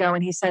weeks ago,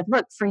 and he said,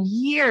 look, for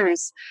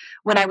years,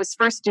 when I was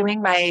first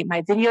doing my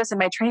videos and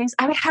my trainings,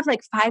 I would have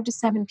like 5 to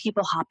 7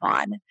 people hop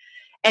on.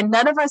 And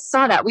none of us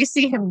saw that. We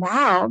see him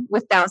now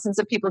with thousands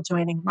of people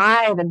joining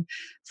live and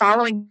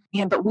following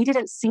him, but we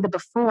didn't see the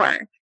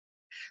before.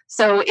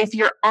 So if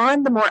you're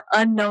on the more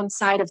unknown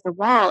side of the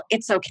wall,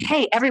 it's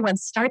okay. Everyone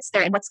starts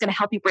there. And what's going to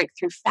help you break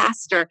through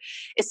faster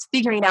is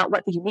figuring out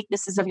what the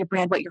uniquenesses of your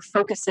brand, what your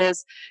focus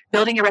is,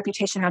 building a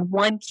reputation on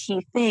one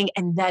key thing,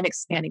 and then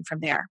expanding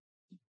from there.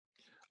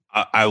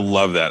 I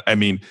love that. I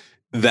mean,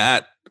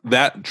 that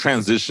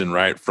transition,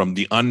 right, from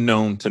the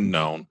unknown to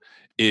known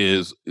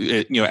as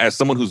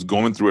someone who's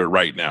going through it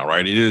right now,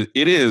 right? It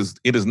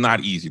is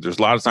not easy. There's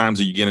a lot of times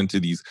that you get into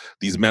these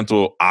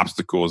mental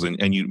obstacles,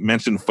 and you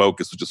mentioned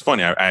focus, which is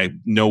funny. I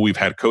know we've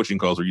had coaching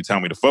calls where you tell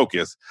me to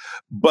focus,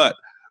 but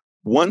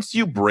once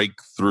you break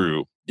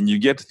through and you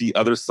get to the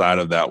other side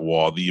of that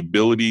wall, the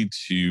ability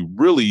to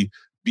really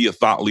be a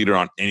thought leader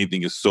on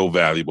anything is so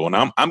valuable. And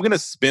I'm going to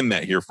spin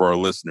that here for our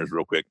listeners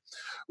real quick.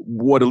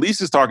 What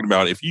Elise is talking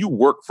about, if you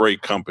work for a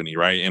company,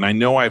 right? And I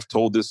know I've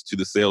told this to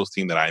the sales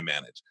team that I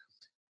manage.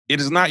 It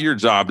is not your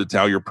job to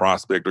tell your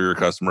prospect or your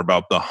customer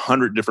about the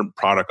 100 different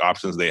product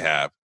options they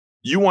have.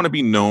 You want to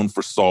be known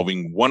for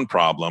solving one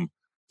problem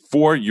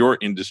for your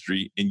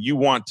industry, and you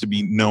want to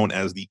be known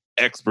as the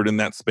expert in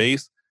that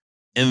space.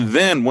 And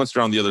then once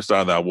you're on the other side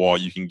of that wall,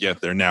 you can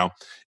get there. Now,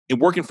 in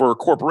working for a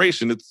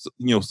corporation, it's,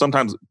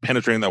 sometimes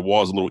penetrating that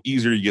wall is a little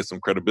easier. You get some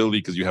credibility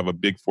because you have a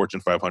big Fortune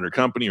 500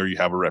 company or you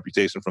have a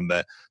reputation from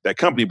that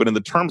company. But in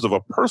the terms of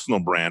a personal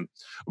brand,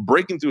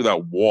 breaking through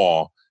that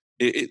wall,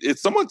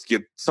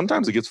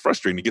 sometimes it gets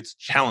frustrating. It gets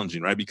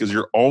challenging, right? Because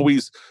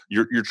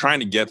you're trying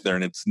to get there,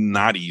 and it's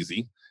not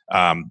easy.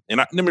 Let me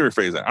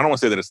rephrase that. I don't want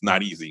to say that it's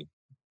not easy.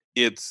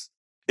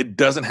 It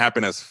doesn't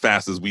happen as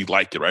fast as we'd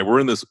like it, right? We're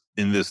in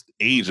this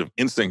age of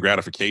instant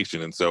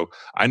gratification, and so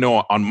I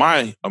know on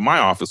my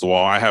office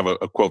wall I have a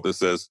quote that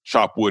says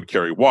 "Chop wood,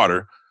 carry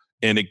water,"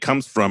 and it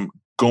comes from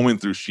going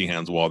through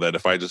Sheehan's wall. That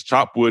if I just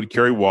chop wood,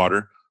 carry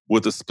water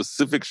with a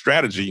specific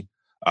strategy,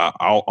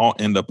 I'll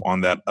end up on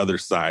that other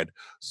side.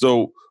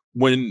 So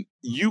when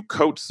you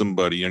coach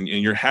somebody and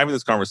you're having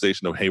this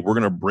conversation of, hey, we're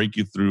going to break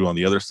you through on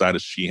the other side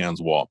of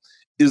Sheehan's wall,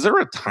 is there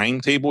a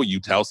timetable you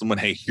tell someone,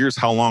 hey, here's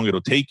how long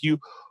it'll take you?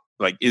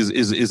 Like, is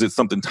it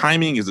something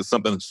timing? Is it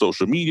something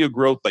social media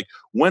growth? Like,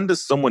 when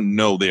does someone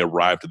know they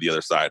arrived to the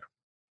other side?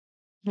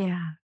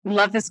 Yeah,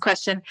 love this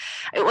question.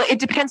 Well, it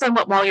depends on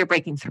what wall you're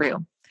breaking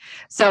through.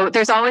 So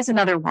there's always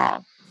another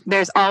wall.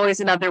 There's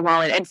always another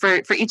wall. And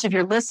for each of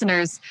your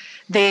listeners,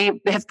 they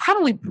have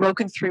probably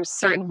broken through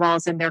certain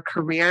walls in their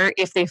career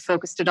if they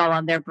focused it all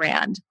on their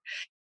brand.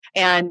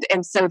 And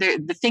so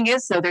the thing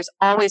is, though, there's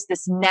always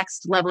this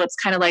next level. It's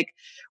kind of like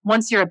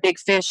once you're a big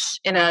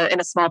fish in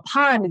a small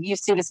pond, you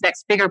see this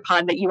next bigger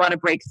pond that you want to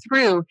break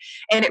through.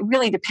 And it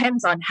really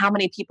depends on how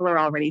many people are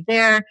already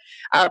there.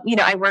 I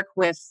work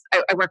with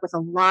a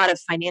lot of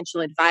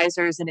financial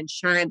advisors and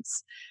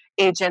insurance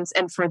agents,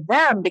 and for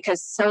them,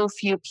 because so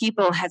few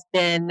people have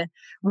been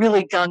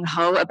really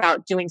gung-ho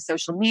about doing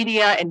social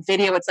media and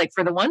video, it's like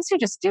for the ones who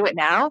just do it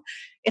now,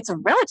 it's a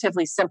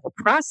relatively simple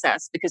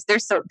process because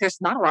there's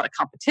not a lot of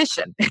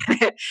competition.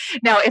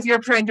 Now, if you're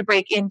trying to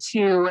break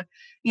into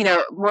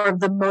more of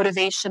the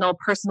motivational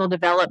personal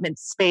development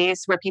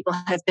space where people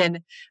have been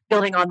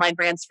building online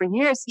brands for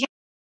years, yeah,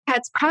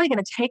 it's probably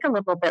going to take a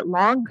little bit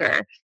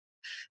longer.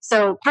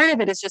 So part of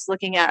it is just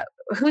looking at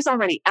who's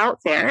already out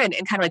there and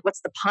kind of like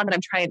what's the pond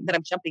that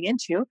I'm jumping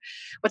into,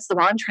 what's the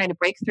wall I'm trying to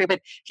break through.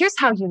 But here's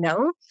how you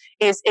know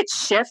is it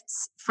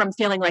shifts from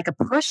feeling like a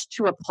push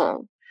to a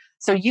pull.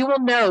 So you will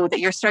know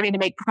that you're starting to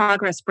make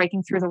progress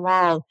breaking through the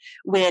wall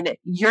when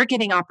you're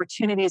getting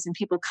opportunities and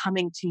people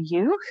coming to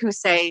you who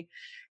say,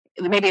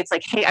 maybe it's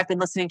like, hey, I've been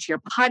listening to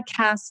your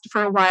podcast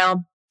for a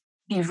while.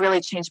 You've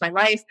really changed my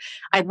life.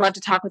 I'd love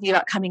to talk with you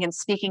about coming and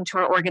speaking to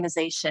our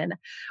organization.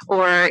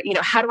 Or,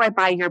 how do I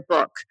buy your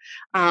book?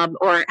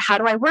 Or how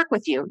do I work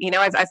with you?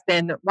 I've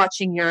been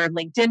watching your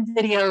LinkedIn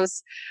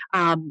videos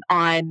on,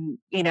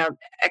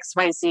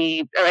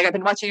 XYZ. Like I've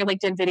been watching your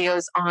LinkedIn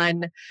videos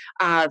on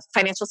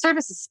financial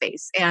services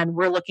space, and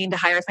we're looking to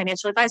hire a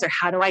financial advisor.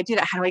 How do I do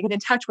that? How do I get in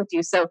touch with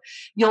you? So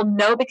you'll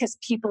know because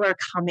people are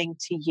coming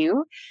to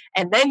you,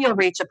 and then you'll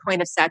reach a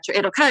point of saturation.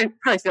 It'll kind of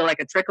probably feel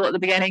like a trickle at the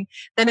beginning.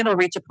 Then it'll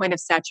reach a point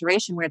of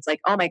saturation where it's like,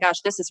 oh my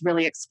gosh, this has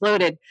really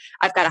exploded.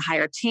 I've got to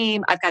hire a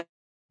team. I've got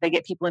to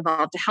get people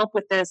involved to help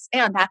with this.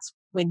 And that's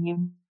when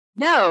you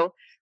know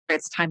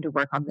it's time to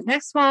work on the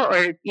next wall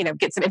or,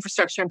 get some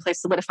infrastructure in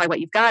place, solidify what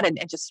you've got and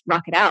just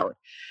rock it out.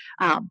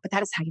 But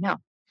that is how you know.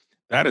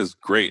 That is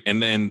great.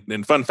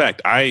 And fun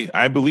fact,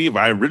 I believe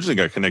I originally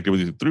got connected with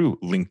you through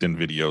LinkedIn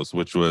videos,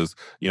 which was,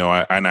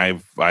 I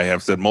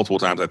have said multiple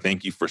times, I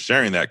thank you for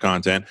sharing that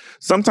content.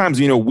 Sometimes,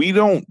 we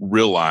don't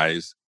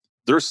realize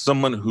there's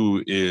someone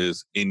who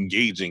is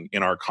engaging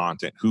in our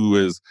content, who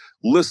is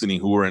listening,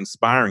 who are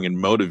inspiring and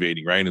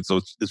motivating, right? And so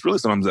it's really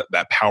sometimes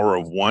that power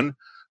of one.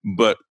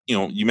 But,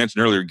 you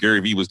mentioned earlier, Gary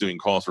Vee was doing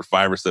calls for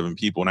 5 or 7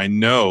 people. And I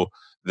know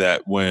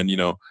that when,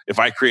 if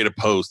I create a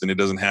post and it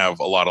doesn't have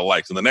a lot of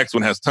likes and the next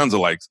one has tons of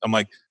likes, I'm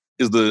like,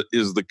 is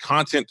the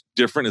content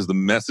different? Is the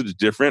message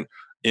different?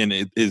 And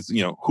it is,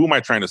 who am I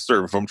trying to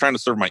serve? If I'm trying to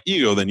serve my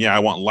ego, then yeah, I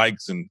want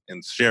likes and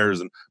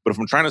shares. But if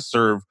I'm trying to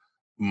serve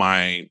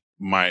my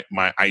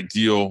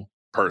ideal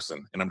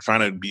person and I'm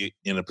trying to be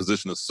in a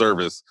position of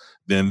service,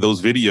 then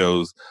those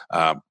videos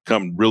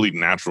come really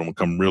natural and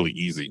come really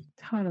easy.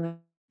 Totally.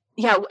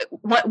 Yeah,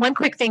 one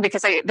quick thing,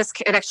 because it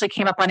actually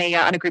came up on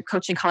a group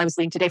coaching call I was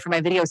leading today for my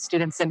video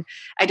students, and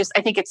I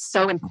think it's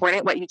so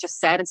important what you just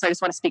said, and so I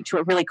just want to speak to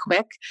it really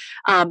quick.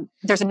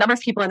 There's a number of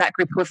people in that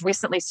group who have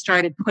recently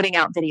started putting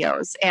out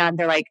videos, and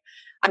they're like,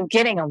 I'm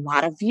getting a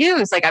lot of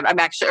views. Like I'm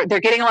actually,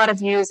 they're getting a lot of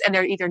views, and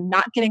they're either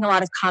not getting a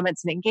lot of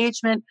comments and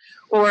engagement,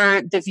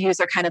 or the views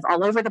are kind of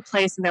all over the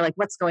place, and they're like,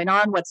 what's going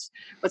on? What's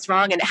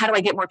wrong? And how do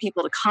I get more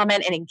people to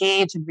comment and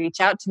engage and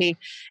reach out to me?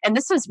 And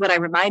this is what I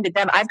reminded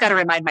them. I've got to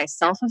remind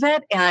myself of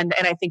it. And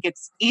I think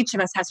it's each of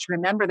us has to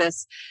remember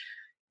this.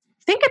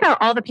 Think about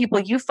all the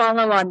people you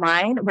follow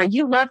online where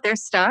you love their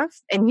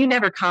stuff and you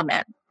never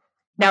comment.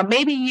 Now,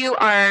 maybe you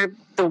are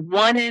the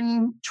 1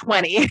 in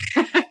 20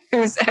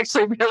 who's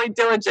actually really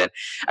diligent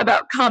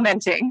about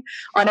commenting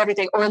on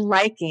everything or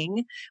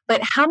liking.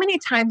 But how many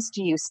times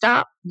do you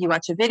stop? You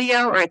watch a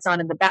video or it's on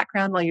in the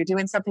background while you're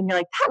doing something. You're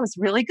like, that was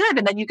really good.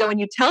 And then you go and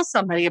you tell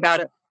somebody about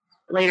it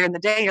later in the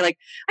day. You're like,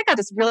 I got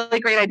this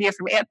really great idea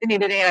from Anthony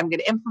today and I'm going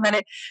to implement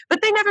it.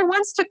 But they never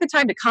once took the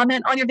time to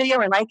comment on your video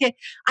or like it.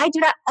 I do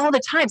that all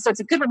the time. So it's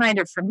a good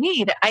reminder for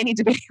me that I need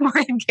to be more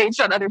engaged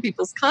on other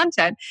people's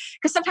content,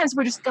 because sometimes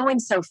we're just going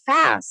so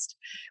fast.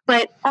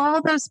 But all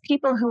those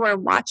people who are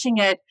watching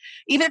it,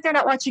 even if they're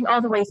not watching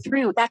all the way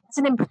through, that's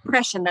an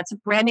impression. That's a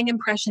branding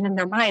impression in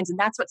their minds. And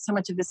that's what so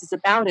much of this is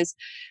about, is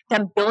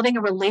them building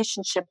a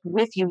relationship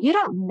with you. You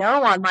don't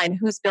know online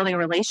who's building a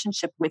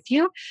relationship with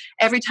you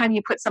every time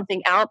you put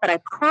something out. But I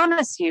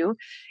promise you,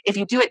 if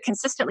you do it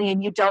consistently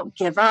and you don't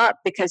give up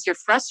because you're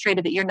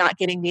frustrated that you're not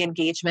getting the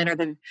engagement or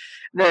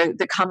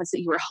the comments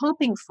that you were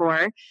hoping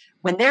for,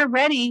 when they're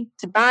ready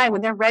to buy,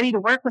 when they're ready to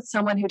work with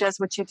someone who does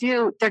what you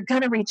do, they're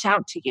going to reach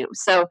out to you.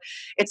 So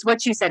it's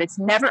what you said. It's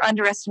never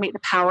underestimate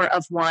the power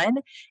of one.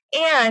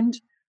 And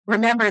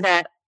remember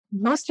that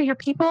most of your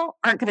people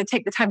aren't going to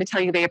take the time to tell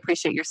you they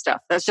appreciate your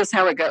stuff. That's just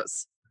how it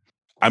goes.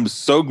 I'm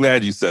so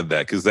glad you said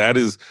that, because that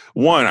is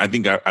one, I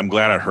think I'm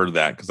glad I heard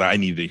that because I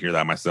needed to hear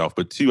that myself.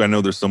 But two, I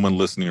know there's someone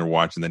listening or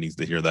watching that needs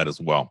to hear that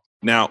as well.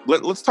 Now,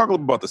 let's talk a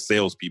little about the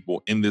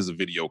salespeople in this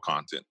video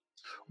content.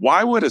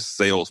 Why would a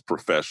sales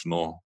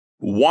professional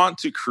want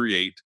to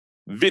create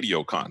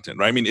video content,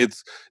 right? I mean,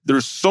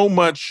 there's so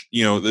much,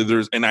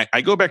 and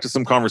I go back to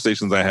some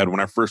conversations I had when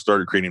I first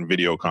started creating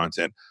video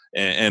content.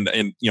 And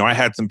I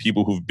had some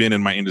people who've been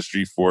in my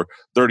industry for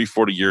 30,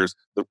 40 years.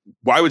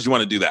 Why would you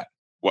want to do that?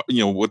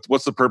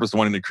 What's the purpose of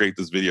wanting to create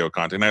this video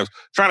content? And I was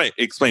trying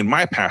to explain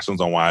my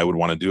passions on why I would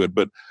want to do it.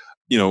 But,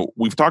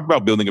 we've talked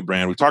about building a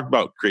brand. We've talked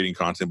about creating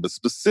content, but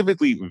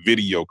specifically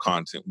video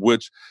content,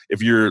 which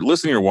if you're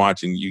listening or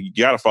watching, you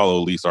got to follow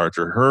Elise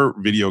Archer. Her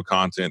video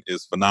content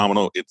is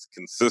phenomenal. It's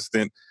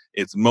consistent.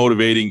 It's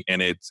motivating,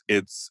 and it's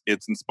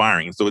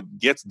inspiring. So it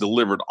gets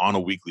delivered on a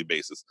weekly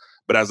basis.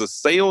 But as a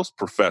sales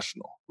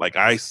professional, like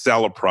I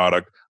sell a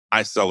product,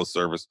 I sell a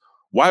service.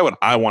 Why would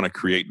I want to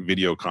create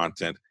video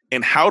content?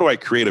 And how do I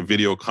create a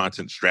video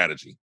content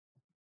strategy?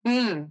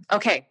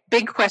 Okay,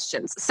 big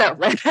questions. So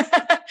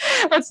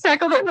let's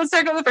tackle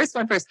the first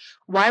one first.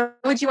 Why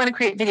would you want to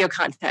create video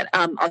content?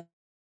 I'll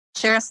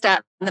share a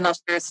stat and then I'll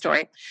share a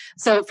story.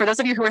 So for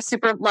those of you who are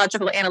super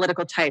logical,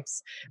 analytical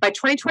types, by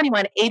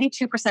 2021,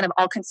 82% of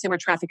all consumer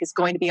traffic is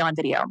going to be on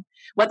video.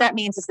 What that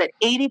means is that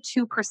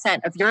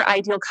 82% of your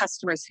ideal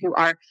customers who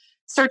are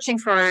searching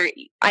for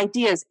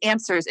ideas,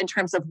 answers in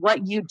terms of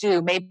what you do.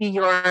 Maybe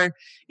you're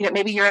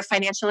a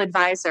financial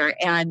advisor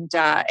and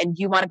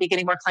you want to be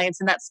getting more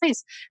clients in that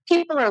space.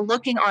 People are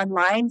looking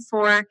online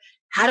for,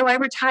 how do I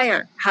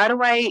retire? How do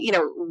I,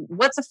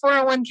 what's a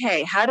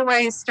 401k? How do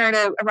I start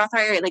a Roth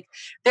IRA? Like,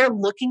 they're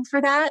looking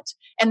for that,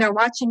 and they're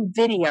watching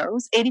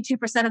videos.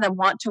 82% of them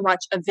want to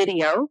watch a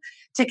video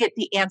to get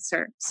the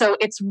answer. So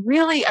it's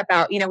really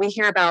about, we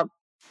hear about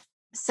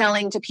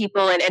selling to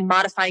people and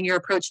modifying your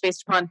approach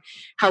based upon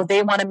how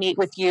they want to meet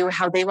with you,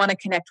 how they want to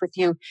connect with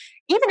you.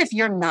 Even if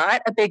you're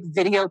not a big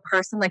video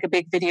person, like a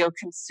big video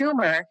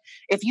consumer,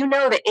 if you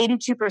know that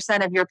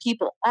 82% of your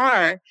people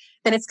are,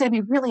 then it's going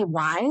to be really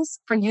wise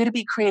for you to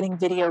be creating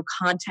video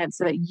content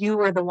so that you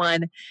are the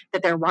one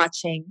that they're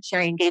watching,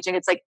 sharing, engaging.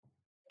 It's like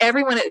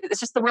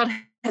it's just the world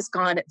has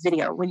gone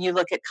video when you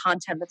look at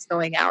content that's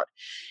going out.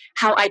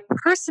 How I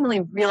personally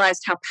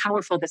realized how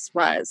powerful this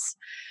was.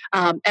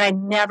 And I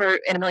never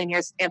in a million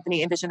years,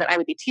 Anthony, envisioned that I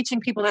would be teaching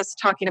people this,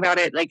 talking about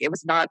it. Like, it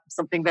was not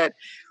something that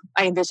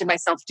I envisioned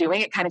myself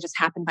doing. It kind of just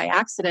happened by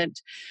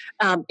accident.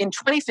 In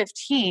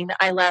 2015,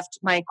 I left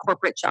my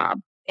corporate job.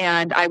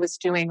 And I was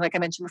doing, like I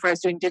mentioned before, I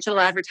was doing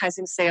digital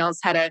advertising sales,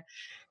 had a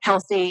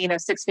healthy,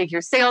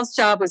 6-figure sales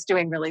job, was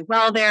doing really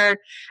well there.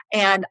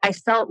 And I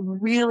felt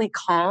really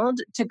called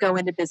to go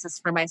into business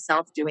for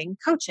myself doing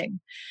coaching.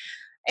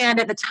 And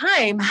at the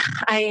time,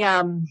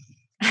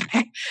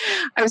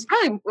 I was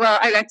probably,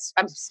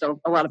 I'm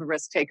still a lot of a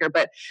risk taker,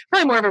 but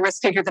probably more of a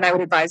risk taker than I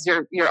would advise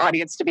your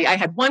audience to be. I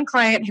had one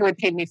client who had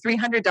paid me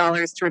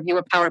 $300 to review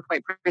a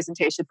PowerPoint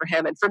presentation for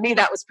him. And for me,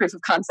 that was proof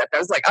of concept. I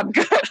was like, I'm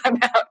good, I'm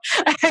out.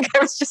 I think I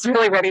was just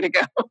really ready to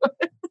go.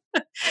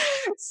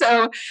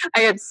 So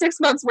I had 6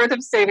 months worth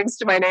of savings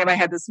to my name. I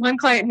had this one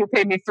client who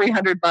paid me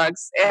 $300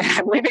 and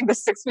I'm leaving the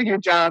 6-figure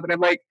job. And I'm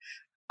like,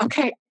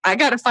 okay, I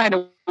got to find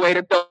a way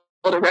to build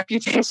a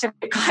reputation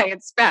with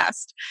clients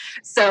fast.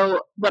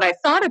 So what I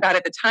thought about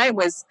at the time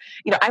was,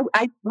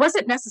 I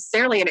wasn't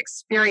necessarily an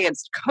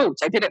experienced coach.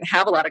 I didn't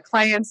have a lot of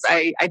clients.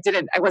 I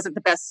wasn't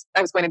the best.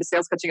 I was going into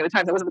sales coaching at the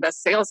time. I wasn't the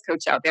best sales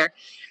coach out there.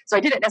 So I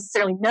didn't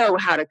necessarily know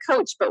how to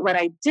coach, but what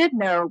I did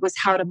know was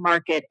how to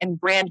market and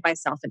brand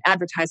myself and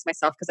advertise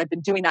myself because I've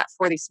been doing that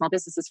for these small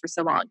businesses for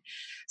so long.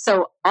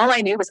 So all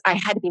I knew was I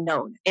had to be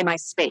known in my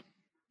space.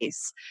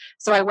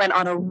 So I went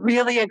on a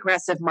really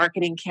aggressive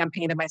marketing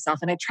campaign of myself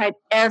and I tried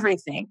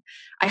everything.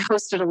 I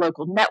hosted a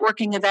local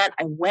networking event.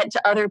 I went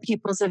to other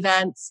people's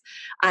events.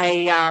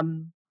 I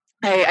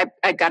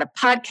got a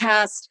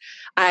podcast.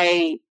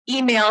 I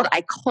emailed,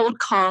 I cold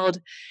called,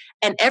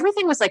 and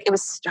everything was like, it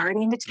was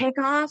starting to take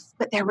off,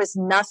 but there was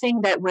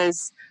nothing that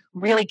was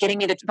really getting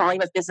me the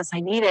volume of business I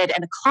needed.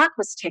 And the clock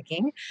was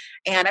ticking.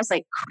 And I was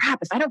like, crap,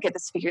 if I don't get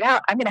this figured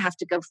out, I'm going to have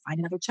to go find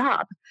another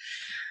job.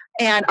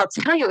 And I'll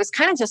tell you, it was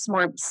kind of just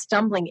more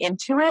stumbling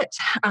into it.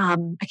 I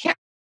can't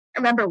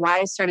remember why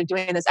I started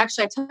doing this.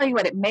 Actually, I tell you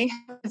what, it may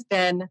have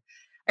been,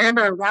 I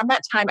remember around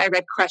that time I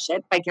read Crush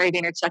It by Gary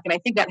Vaynerchuk. And I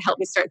think that helped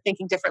me start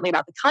thinking differently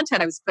about the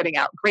content I was putting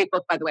out. Great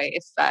book, by the way,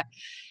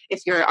 if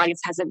your audience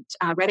hasn't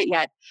read it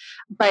yet.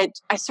 But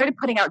I started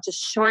putting out just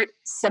short,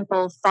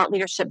 simple thought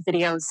leadership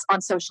videos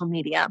on social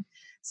media.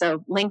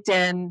 So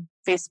LinkedIn,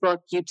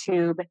 Facebook,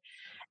 YouTube.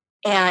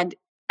 And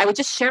I would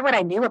just share what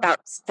I knew about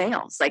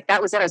sales. Like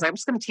that was it. I was like, I'm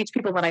just going to teach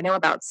people what I know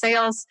about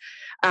sales,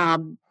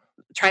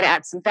 try to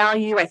add some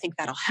value. I think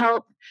that'll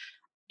help.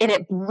 And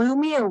it blew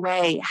me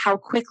away how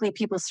quickly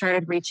people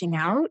started reaching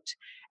out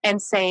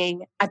and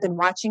saying, I've been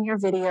watching your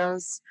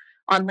videos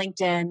on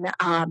LinkedIn.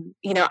 I'm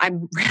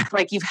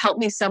like, you've helped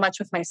me so much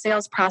with my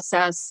sales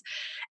process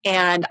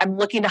and I'm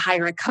looking to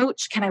hire a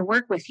coach. Can I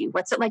work with you?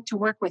 What's it like to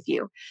work with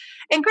you?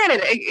 And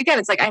granted, again,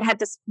 it's like I had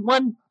this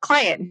one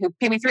client who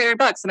paid me $300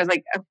 and I was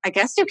like, I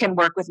guess you can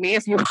work with me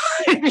if you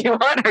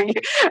want.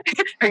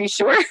 Are you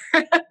sure?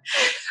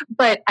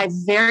 But I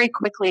very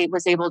quickly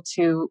was able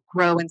to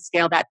grow and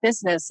scale that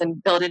business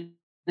and build it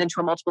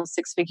into a multiple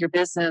 6-figure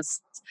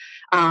business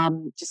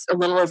just a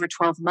little over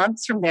 12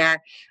 months from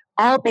there.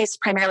 All based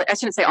primarily, I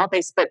shouldn't say all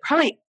based, but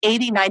probably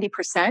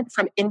 80-90%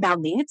 from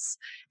inbound leads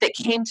that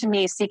came to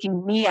me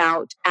seeking me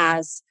out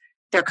as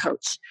their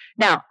coach.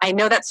 Now, I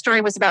know that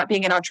story was about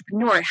being an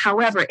entrepreneur.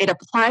 However, it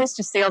applies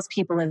to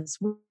salespeople as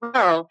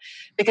well,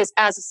 because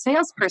as a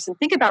salesperson,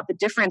 think about the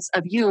difference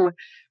of you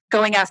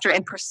going after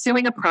and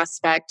pursuing a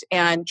prospect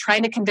and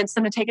trying to convince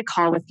them to take a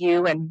call with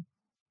you and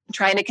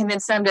trying to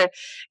convince them to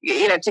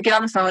get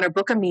on the phone or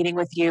book a meeting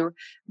with you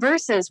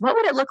versus what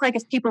would it look like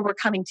if people were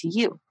coming to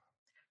you?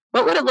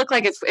 What would it look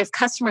like if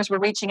customers were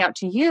reaching out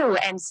to you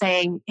and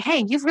saying,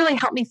 hey, you've really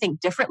helped me think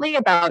differently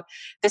about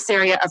this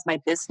area of my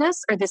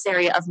business or this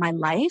area of my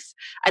life.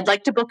 I'd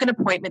like to book an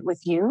appointment with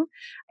you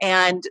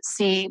and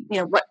see,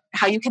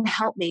 how you can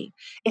help me.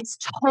 It's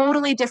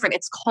totally different.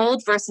 It's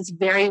cold versus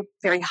very,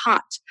 very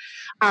hot.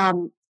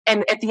 And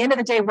at the end of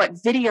the day,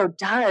 what video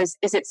does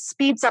is it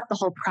speeds up the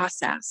whole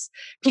process.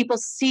 People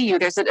see you.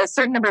 There's a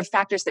certain number of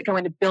factors that go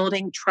into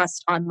building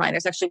trust online.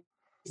 There's actually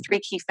 3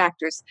 key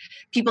factors.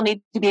 People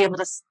need to be able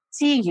to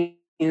see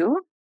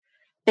you.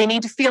 They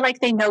need to feel like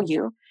they know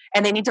you,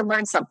 and they need to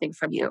learn something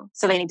from you.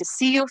 So they need to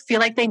see you, feel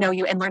like they know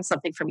you, and learn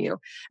something from you.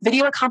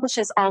 Video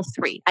accomplishes all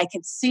 3. I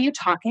can see you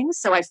talking,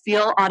 so I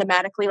feel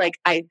automatically like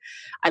I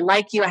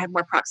like you. I have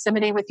more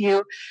proximity with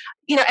you.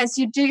 As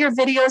you do your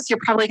videos, you're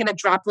probably going to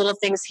drop little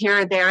things here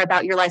or there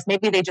about your life.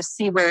 Maybe they just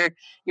see where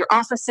your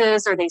office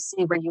is, or they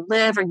see where you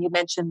live, or you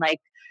mentioned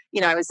like,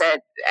 I was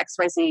at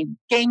XYZ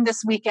game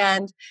this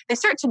weekend. They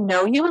start to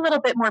know you a little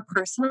bit more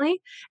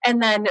personally.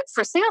 And then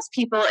for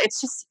salespeople,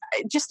 it's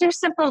just their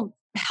simple,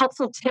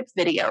 helpful tip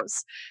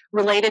videos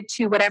related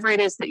to whatever it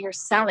is that you're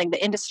selling,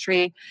 the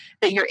industry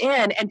that you're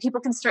in, and people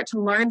can start to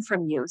learn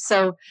from you.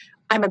 So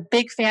I'm a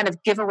big fan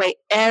of give away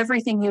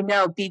everything you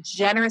know. Be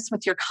generous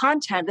with your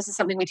content. This is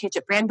something we teach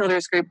at Brand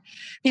Builders Group.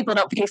 People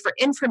don't pay for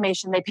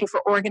information. They pay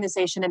for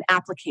organization and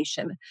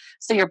application.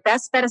 So your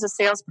best bet as a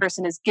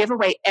salesperson is give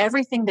away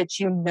everything that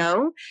you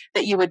know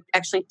that you would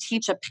actually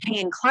teach a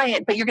paying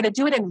client, but you're going to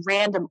do it in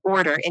random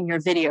order in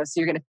your video. So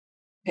you're going to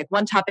pick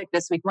one topic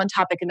this week, one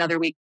topic another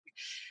week.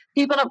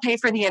 People don't pay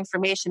for the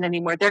information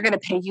anymore. They're going to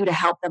pay you to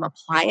help them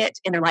apply it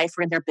in their life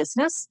or in their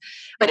business.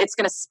 But it's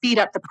going to speed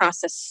up the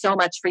process so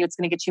much for you. It's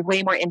going to get you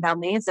way more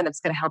inbound leads, and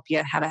it's going to help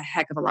you have a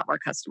heck of a lot more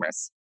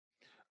customers.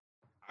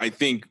 I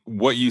think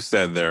what you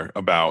said there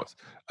about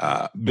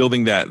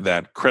building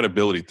that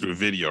credibility through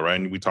video, right?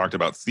 And we talked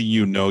about see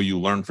you, know you,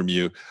 learn from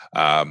you.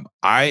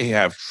 I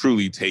have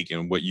truly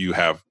taken what you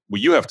have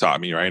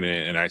taught me, right?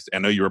 And I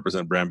know you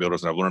represent brand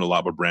builders, and I've learned a lot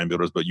about brand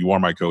builders. But you are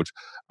my coach.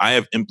 I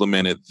have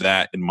implemented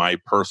that in my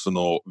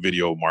personal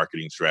video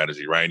marketing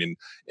strategy, right?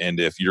 And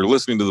if you're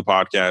listening to the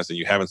podcast and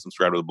you haven't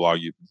subscribed to the blog,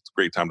 it's a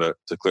great time to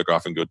click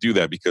off and go do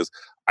that, because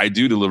I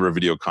do deliver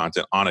video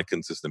content on a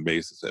consistent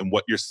basis. And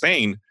what you're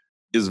saying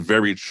is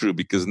very true,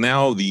 because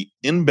now the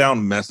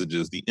inbound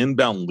messages, the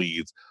inbound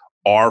leads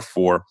are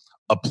for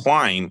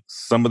applying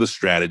some of the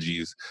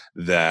strategies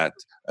that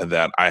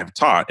I have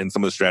taught and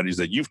some of the strategies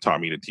that you've taught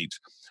me to teach.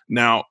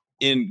 Now,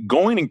 in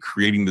going and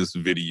creating this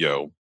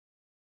video,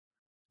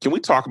 can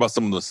we talk about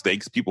some of the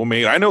mistakes people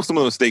made? I know some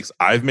of the mistakes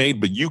I've made,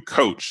 but you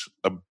coach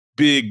a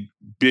big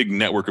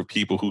network of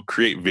people who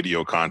create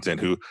video content,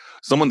 who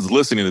someone's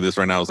listening to this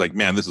right now is like,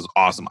 man, this is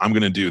awesome. I'm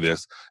going to do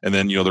this. And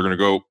then, they're going to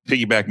go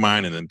piggyback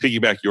mine and then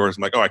piggyback yours.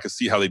 I'm like, oh, I can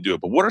see how they do it.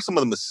 But what are some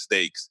of the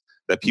mistakes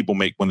that people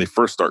make when they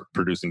first start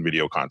producing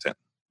video content?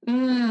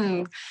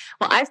 Well,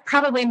 I've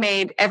probably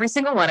made every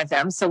single one of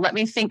them. So let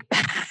me think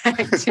back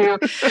to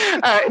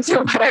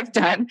what I've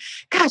done.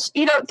 Gosh,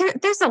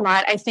 there's a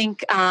lot. I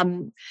think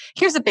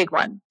here's a big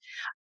one: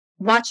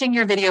 watching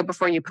your video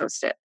before you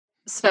post it.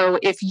 So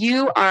if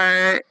you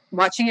are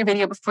watching your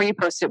video before you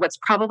post it, what's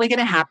probably going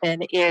to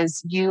happen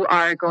is you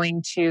are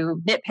going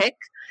to nitpick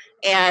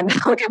and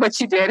look at what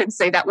you did and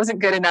say, that wasn't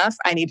good enough.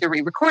 I need to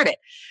re-record it.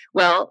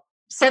 Well,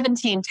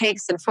 17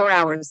 takes and 4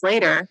 hours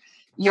later,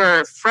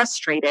 you're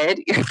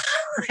frustrated. You're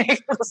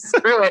like, well,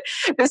 screw it.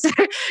 This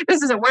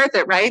isn't worth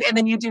it, right? And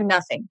then you do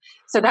nothing.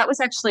 So that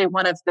was actually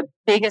one of the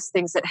biggest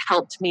things that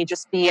helped me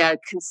just be a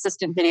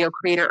consistent video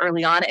creator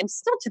early on. And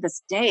still to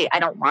this day, I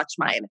don't watch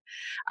mine.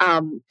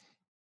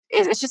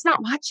 It's just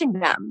not watching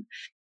them.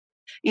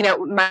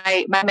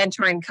 My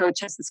mentoring coach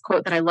has this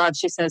quote that I love.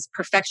 She says,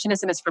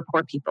 perfectionism is for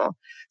poor people.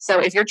 So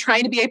if you're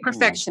trying to be a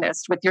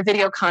perfectionist with your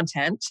video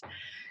content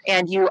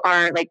and you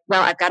are like,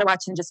 well, I've got to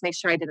watch and just make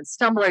sure I didn't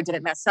stumble or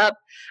didn't mess up,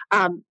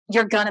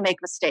 you're going to make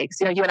mistakes.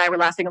 You and I were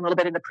laughing a little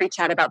bit in the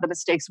pre-chat about the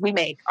mistakes we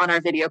make on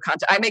our video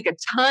content. I make a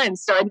ton.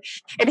 So,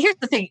 and here's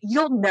the thing,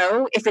 you'll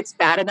know if it's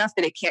bad enough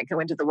that it can't go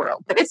into the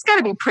world, but it's got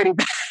to be pretty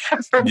bad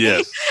for me.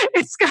 Yes.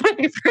 It's got to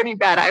be pretty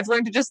bad. I've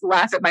learned to just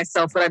laugh at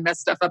myself when I mess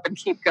stuff up and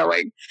keep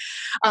going.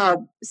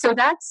 So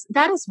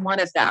that is one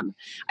of them.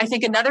 I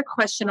think another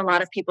question a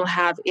lot of people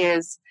have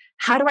is,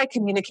 how do I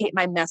communicate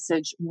my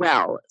message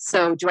well?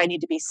 So do I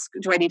need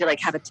to like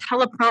have a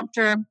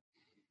teleprompter?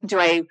 Do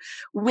I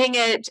wing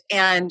it?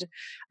 And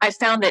I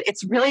found that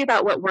it's really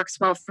about what works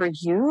well for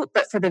you.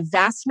 But for the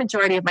vast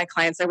majority of my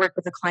clients, I worked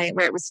with a client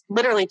where it was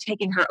literally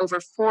taking her over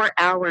 4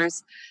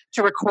 hours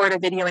to record a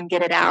video and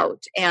get it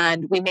out.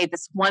 And we made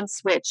this one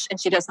switch, and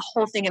she does the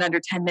whole thing in under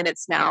 10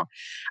 minutes now.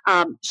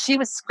 She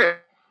was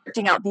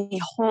scripting out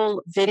the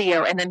whole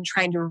video and then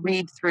trying to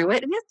read through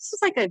it. And this was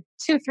like a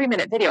 2-3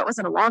 minute video. It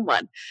wasn't a long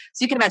one.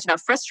 So you can imagine how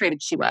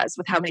frustrated she was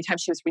with how many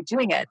times she was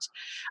redoing it.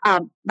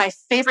 My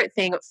favorite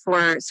thing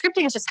for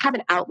scripting is just have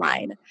an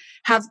outline,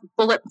 have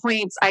bullet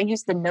points. I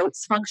use the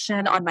notes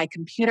function on my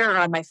computer or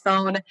on my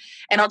phone,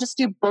 and I'll just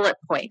do bullet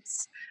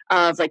points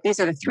of like, these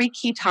are the 3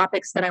 key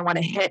topics that I want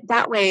to hit.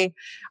 That way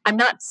I'm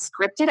not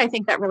scripted. I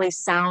think that really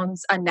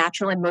sounds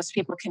unnatural, and most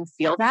people can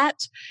feel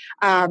that.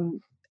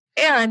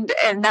 And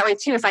that way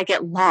too, if I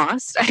get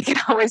lost, I can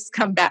always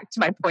come back to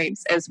my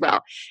points as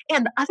well.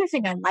 And the other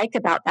thing I like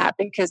about that,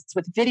 because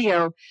with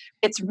video,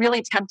 it's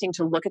really tempting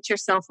to look at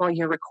yourself while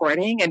you're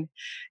recording. And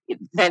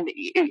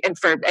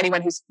for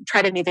anyone who's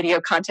tried any video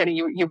content, and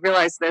you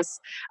realize this,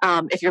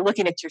 if you're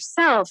looking at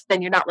yourself,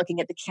 then you're not looking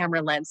at the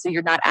camera lens. So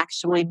you're not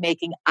actually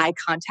making eye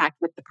contact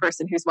with the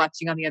person who's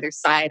watching on the other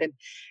side. And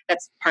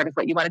that's part of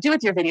what you want to do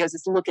with your videos,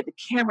 is look at the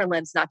camera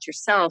lens, not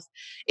yourself.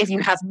 If you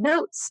have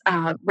notes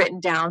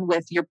written down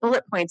with your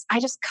bullet points,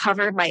 I just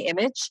cover my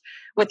image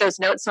with those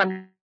notes, so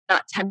I'm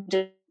not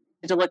tempted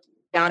to look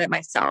down at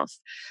myself.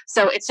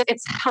 So it's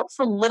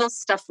helpful little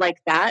stuff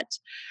like that.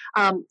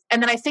 And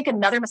then I think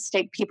another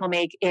mistake people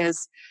make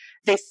is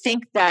they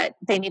think that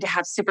they need to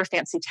have super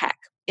fancy tech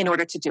in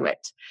order to do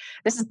it.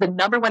 This is the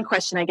number one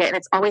question I get, and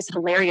it's always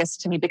hilarious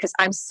to me because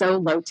I'm so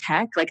low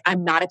tech. Like,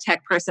 I'm not a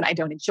tech person. I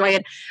don't enjoy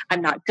it.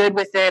 I'm not good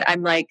with it.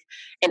 I'm like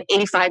an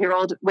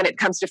 85-year-old when it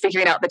comes to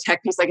figuring out the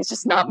tech piece. Like, it's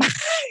just not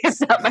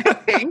my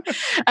thing.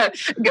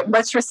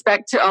 Much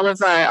respect to all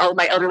of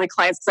my elderly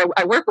clients, because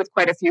I work with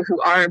quite a few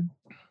who are.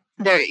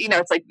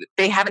 It's like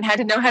they haven't had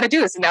to know how to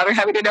do this, and now they're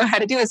having to know how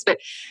to do this. But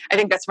I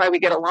think that's why we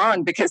get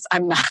along, because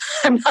I'm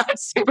not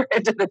super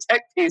into the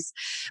tech piece.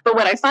 But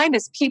what I find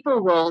is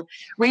people will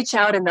reach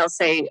out and they'll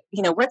say,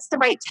 what's the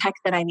right tech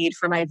that I need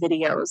for my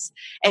videos?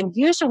 And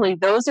usually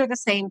those are the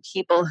same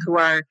people who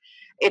are,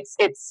 it's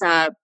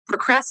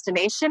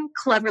procrastination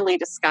cleverly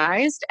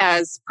disguised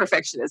as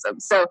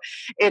perfectionism. So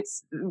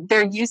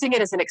they're using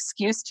it as an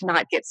excuse to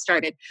not get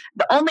started.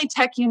 The only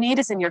tech you need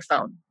is in your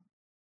phone.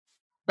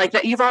 Like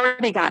that, you've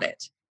already got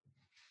it.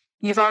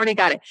 You've already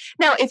got it.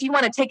 Now, if you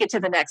want to take it to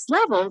the next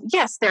level,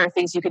 yes, there are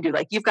things you can do.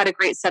 Like you've got a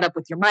great setup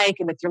with your mic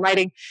and with your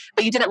lighting,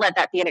 but you didn't let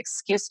that be an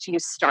excuse to you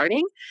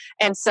starting.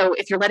 And so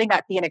if you're letting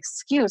that be an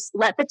excuse,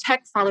 let the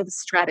tech follow the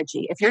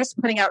strategy. If you're just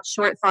putting out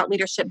short thought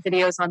leadership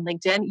videos on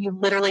LinkedIn, you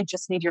literally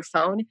just need your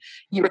phone.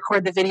 You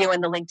record the video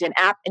in the LinkedIn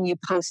app and you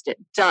post it.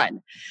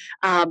 Done.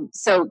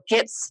 So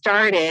get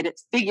started,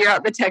 figure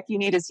out the tech you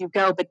need as you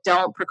go, but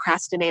don't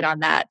procrastinate on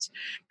that,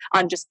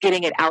 on just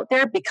getting it out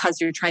there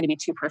because you're trying to be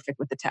too perfect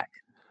with the tech.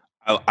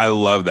 I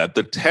love that.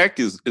 The tech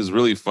is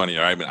really funny.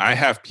 Right? I mean, I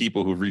have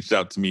people who've reached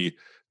out to me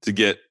to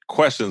get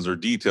questions or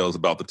details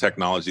about the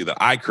technology that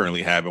I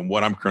currently have and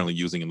what I'm currently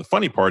using. And the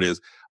funny part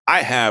is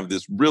I have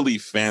this really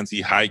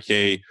fancy high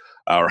K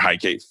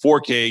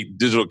 4K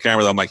digital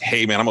camera that I'm like,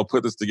 hey man, I'm gonna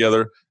put this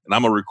together and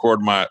I'm gonna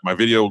record my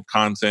video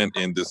content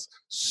in this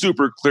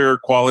super clear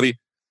quality.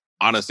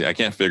 Honestly, I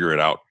can't figure it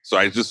out. So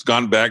I just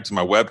gone back to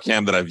my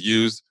webcam that I've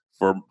used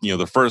for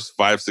the first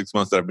 5-6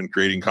 months that I've been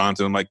creating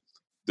content. I'm like,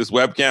 this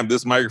webcam,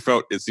 this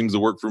microphone, it seems to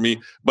work for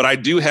me. But I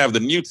do have the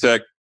new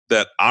tech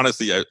that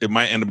honestly, it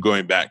might end up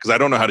going back because I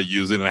don't know how to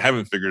use it and I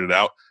haven't figured it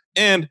out.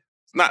 And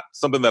it's not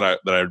something that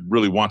I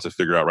really want to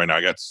figure out right now.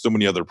 I got so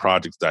many other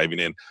projects diving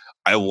in.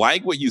 I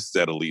like what you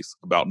said, Elise,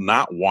 about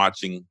not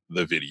watching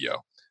the video.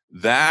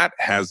 That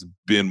has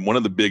been one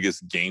of the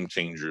biggest game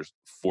changers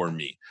for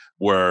me,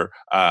 where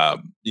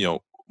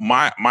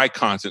my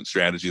content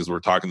strategy, as we're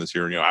talking this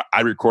here,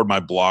 I record my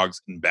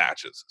blogs in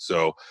batches.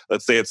 So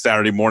let's say it's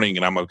Saturday morning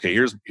and I'm okay,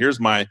 here's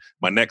my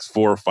next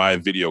 4 or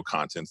 5 video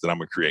contents that I'm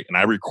gonna create. And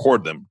I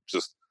record them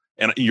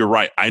and you're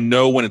right. I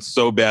know when it's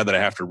so bad that I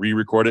have to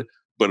re-record it,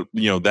 but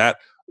that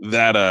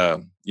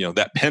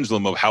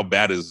pendulum of how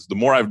bad it is, the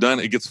more I've done,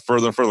 it gets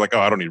further and further like,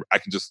 I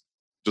can just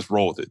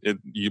roll with it.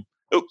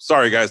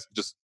 Sorry guys,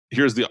 just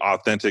here's the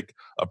authentic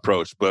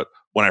approach. But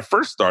when I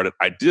first started,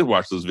 I did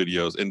watch those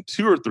videos, and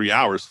 2 or 3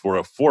 hours for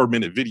a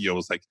 4-minute video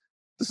was like,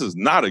 this is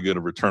not a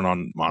good return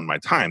on my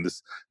time.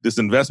 This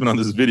investment on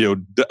this video,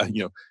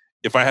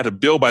 if I had to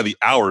bill by the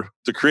hour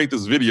to create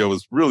this video,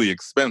 was really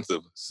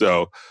expensive.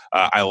 So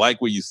I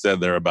like what you said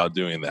there about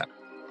doing that.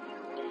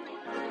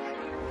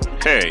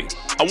 Hey,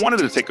 I wanted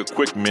to take a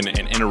quick minute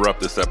and interrupt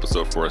this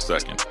episode for a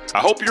second. I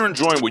hope you're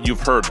enjoying what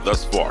you've heard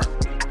thus far.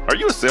 Are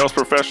you a sales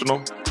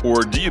professional,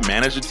 or do you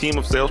manage a team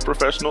of sales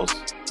professionals?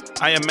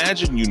 I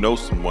imagine you know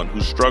someone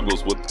who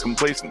struggles with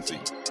complacency.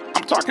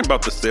 I'm talking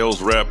about the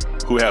sales rep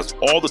who has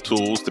all the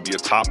tools to be a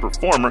top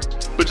performer,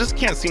 but just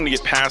can't seem to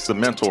get past the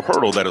mental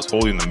hurdle that is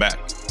holding them back.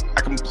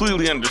 I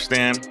completely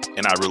understand,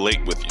 and I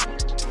relate with you.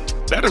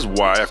 That is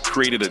why I've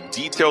created a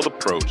detailed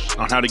approach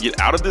on how to get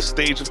out of this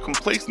stage of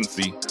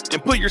complacency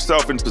and put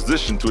yourself in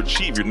position to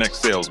achieve your next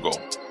sales goal.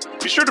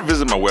 Be sure to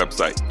visit my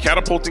website,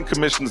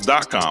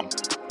 catapultingcommissions.com.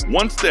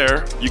 Once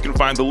there, you can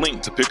find the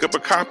link to pick up a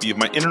copy of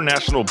my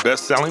international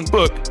best-selling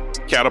book,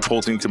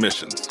 Catapulting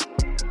Commissions.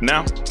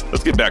 Now,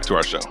 let's get back to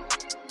our show.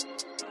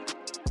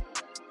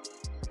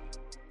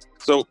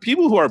 So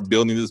people who are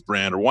building this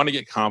brand or want to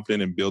get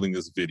confident in building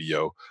this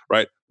video,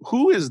 right?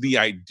 Who is the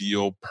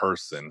ideal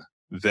person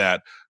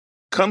that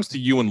comes to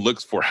you and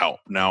looks for help?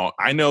 Now,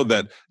 I know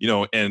that,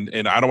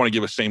 and I don't want to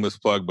give a shameless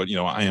plug, but,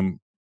 I am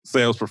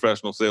sales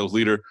professional, sales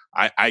leader.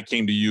 I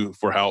came to you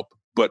for help.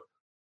 But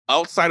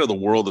outside of the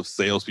world of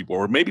salespeople,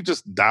 or maybe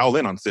just dial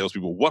in on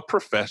salespeople, what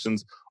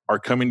professions are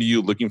coming to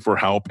you looking for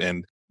help,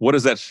 and what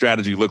does that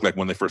strategy look like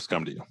when they first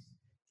come to you?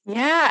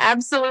 Yeah,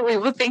 absolutely.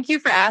 Well, thank you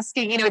for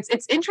asking.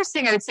 It's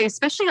interesting, I would say,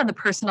 especially on the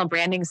personal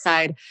branding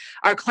side,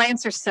 our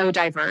clients are so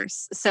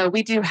diverse. So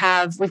we've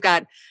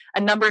got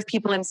a number of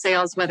people in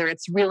sales, whether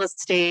it's real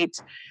estate,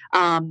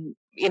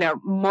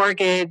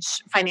 mortgage,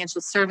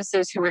 financial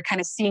services, who are kind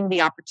of seeing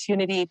the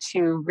opportunity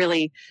to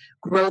really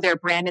grow their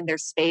brand in their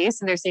space.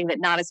 And they're seeing that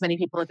not as many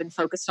people have been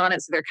focused on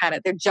it. So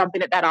they're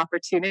jumping at that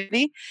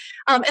opportunity.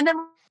 And then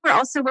we're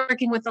also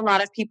working with a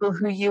lot of people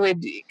who you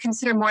would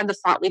consider more in the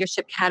thought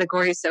leadership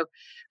category. So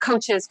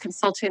coaches,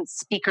 consultants,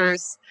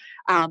 speakers,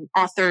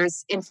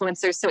 authors,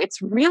 influencers. So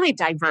it's really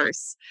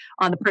diverse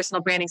on the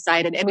personal branding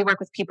side. And we work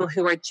with people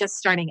who are just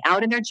starting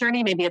out in their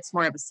journey. Maybe it's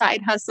more of a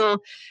side hustle,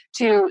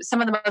 to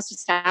some of the most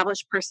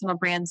established personal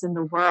brands in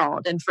the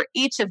world. And for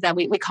each of them,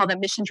 we call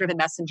them mission-driven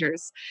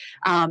messengers.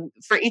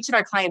 For each of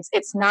our clients,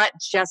 it's not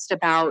just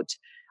about,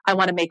 I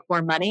want to make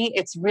more money.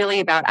 It's really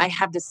about, I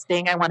have this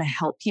thing I want to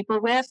help people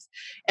with.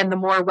 And the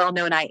more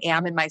well-known I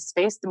am in my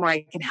space, the more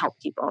I can help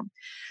people.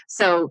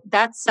 So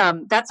that's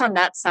on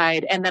that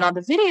side. And then on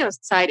the video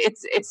side,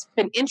 it's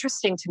been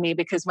interesting to me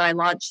because when I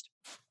launched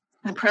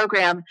the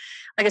program,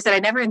 like I said, I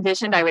never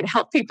envisioned I would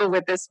help people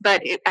with this,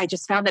 but I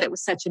just found that it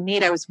was such a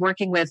need. I was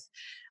working with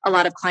a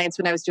lot of clients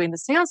when I was doing the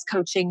sales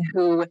coaching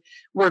who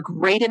were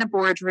great in a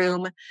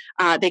boardroom.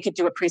 They could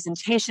do a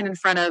presentation in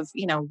front of,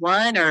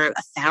 1 or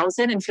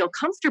 1,000 and feel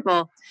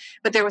comfortable.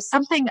 But there was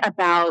something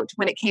about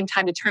when it came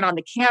time to turn on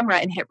the camera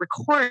and hit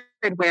record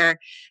where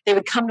they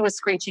would come to a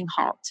screeching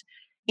halt.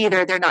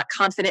 either they're not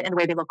confident in the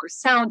way they look or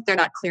sound, they're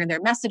not clear in their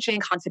messaging,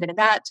 confident in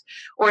that,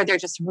 or they're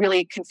just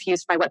really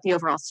confused by what the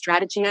overall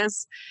strategy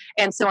is.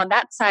 And so on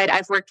that side,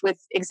 I've worked with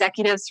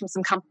executives from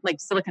some like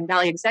Silicon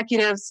Valley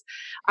executives.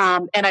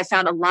 And I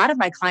found a lot of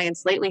my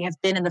clients lately have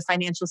been in the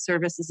financial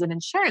services and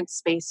insurance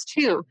space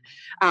too.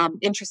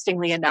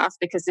 Interestingly enough,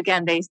 because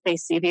again, they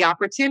see the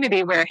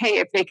opportunity where, hey,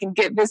 if they can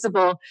get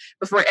visible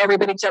before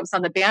everybody jumps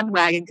on the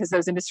bandwagon, because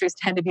those industries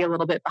tend to be a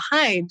little bit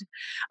behind,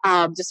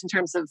 just in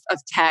terms of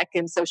tech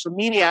and social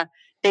media,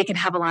 they can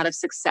have a lot of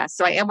success.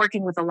 So I am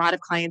working with a lot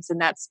of clients in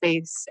that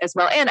space as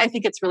well. And I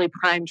think it's really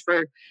primed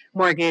for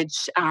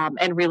mortgage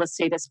and real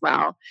estate as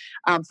well,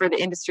 for the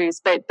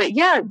industries. But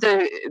yeah,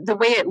 the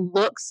way it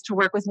looks to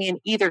work with me in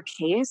either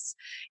case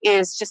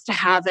is just to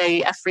have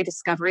a free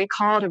discovery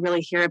call to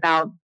really hear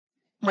about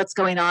what's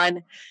going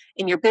on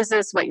in your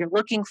business, what you're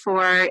looking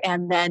for.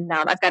 And then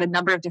I've got a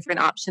number of different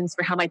options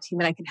for how my team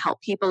and I can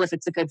help people if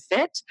it's a good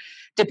fit,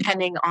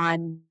 depending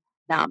on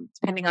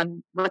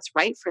what's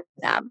right for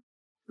them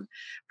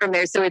from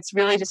there. So it's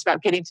really just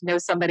about getting to know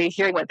somebody,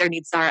 hearing what their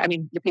needs are. I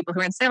mean, the people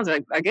who are in sales are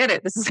like, I get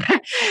it. This is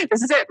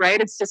this is it,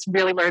 right? It's just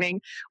really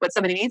learning what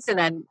somebody needs and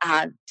then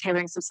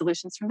tailoring some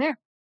solutions from there.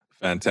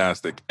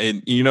 Fantastic.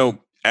 And,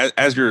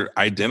 as you're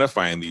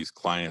identifying these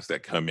clients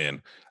that come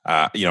in,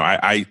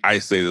 I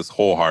say this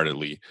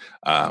wholeheartedly.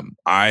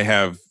 I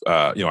have,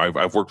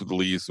 I've worked with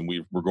Elise, and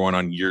we're going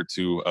on year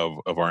 2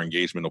 of our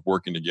engagement of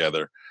working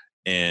together.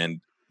 And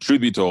truth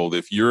be told,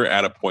 if you're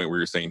at a point where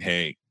you're saying,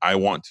 hey, I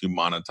want to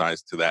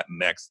monetize to that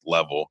next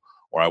level,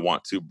 or I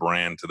want to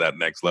brand to that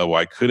next level,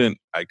 I couldn't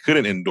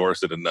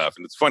endorse it enough.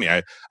 And it's funny,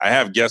 I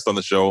have guests on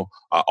the show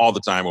all the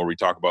time where we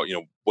talk about,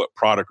 what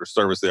product or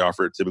service they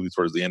offer, typically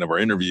towards the end of our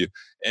interview.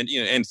 And,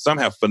 and some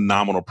have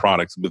phenomenal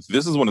products, but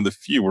this is one of the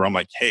few where I'm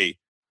like, hey,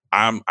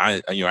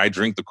 I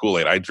drink the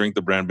Kool-Aid. I drink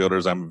the brand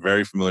builders. I'm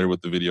very familiar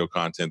with the video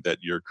content that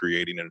you're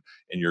creating and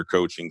you're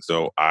coaching.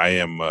 So I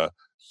am a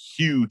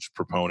huge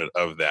proponent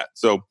of that.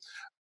 So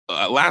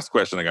last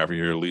question I got for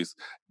you here, Elise.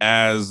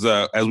 As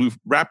we've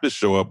wrapped this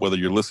show up, whether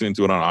you're listening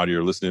to it on audio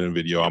or listening to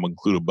video, I'm going to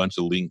include a bunch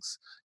of links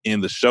in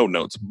the show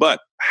notes.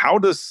 But how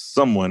does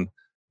someone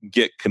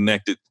get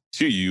connected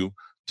to you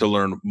to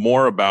learn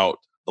more about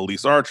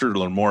Elise Archer, to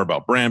learn more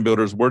about brand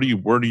builders? Where do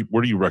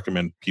you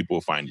recommend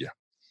people find you?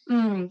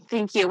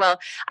 Thank you. Well,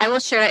 I will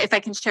share, if I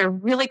can share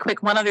really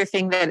quick, one other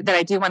thing that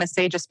I do want to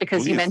say, just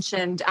because Please.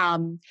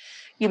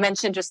 you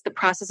mentioned just the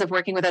process of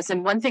working with us.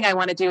 And one thing I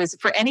want to do is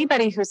for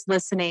anybody who's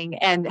listening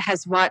and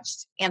has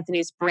watched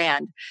Anthony's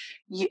brand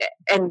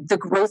and the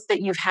growth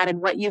that you've had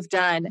and what you've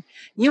done,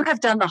 you have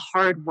done the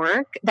hard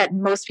work that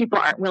most people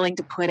aren't willing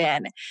to put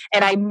in.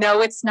 And I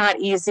know it's not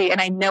easy,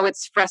 and I know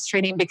it's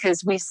frustrating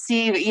because we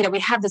see, we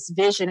have this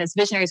vision as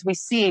visionaries. We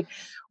see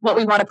what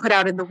we want to put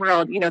out in the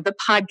world, the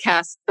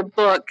podcast, the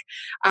book.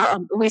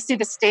 We see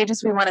the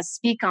stages we want to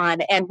speak on,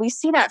 and we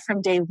see that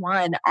from day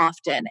one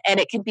often. And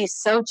it can be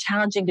so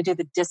challenging to do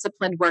the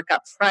disciplined work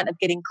up front of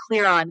getting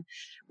clear on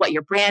what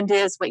your brand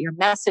is, what your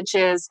message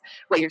is,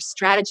 what your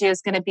strategy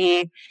is going to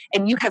be.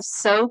 And you have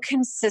so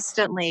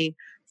consistently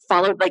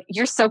followed, like,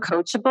 you're so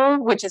coachable,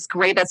 which is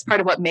great. That's part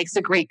of what makes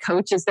a great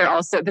coach. This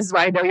is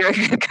why I know you're a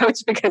good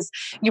coach, because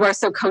you are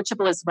so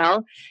coachable as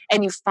well.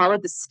 And you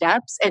followed the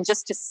steps. And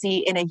just to see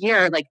in a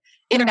year, like,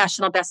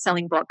 international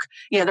best-selling book,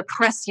 the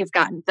press you've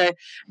gotten,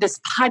 this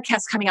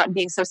podcast coming out and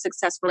being so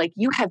successful, like,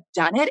 you have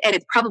done it. And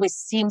it probably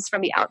seems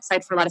from the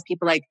outside for a lot of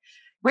people like,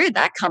 where did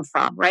that come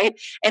from, right?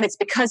 And it's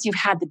because you've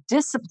had the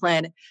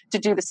discipline to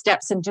do the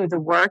steps and do the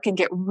work and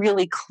get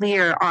really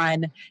clear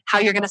on how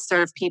you're going to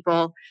serve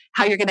people,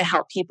 how you're going to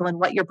help people, and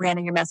what your brand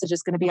and your message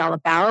is going to be all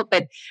about.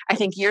 But I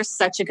think you're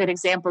such a good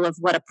example of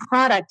what a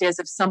product is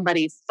of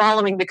somebody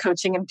following the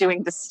coaching and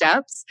doing the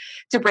steps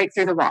to break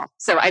through the wall.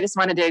 So I just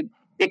wanted to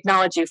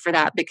acknowledge you for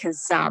that,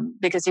 because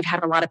you've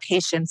had a lot of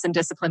patience and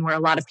discipline where a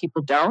lot of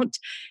people don't.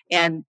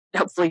 And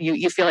hopefully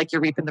you feel like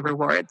you're reaping the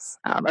rewards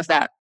of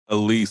that.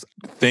 Elise,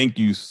 thank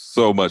you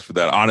so much for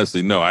that.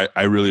 Honestly, no,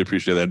 I really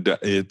appreciate that.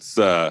 It's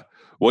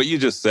what you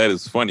just said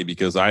is funny,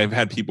 because I've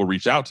had people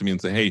reach out to me and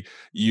say, hey,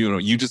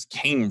 you just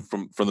came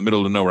from the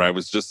middle of nowhere. I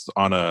was just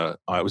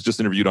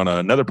interviewed on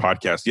another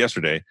podcast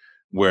yesterday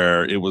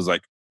where it was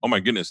like, oh my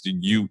goodness,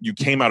 dude, you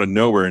came out of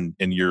nowhere and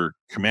you're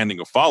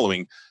commanding a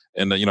following.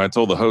 And I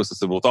told the host, I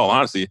said, well, with all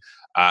honesty,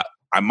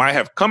 I might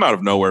have come out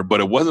of nowhere, but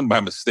it wasn't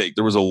by mistake.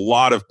 There was a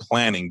lot of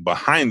planning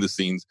behind the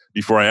scenes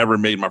before I ever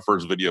made my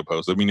first video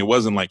post. I mean, it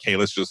wasn't like, hey,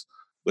 let's just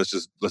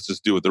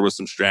do it. There was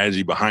some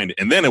strategy behind it,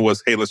 and then it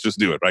was, hey, let's just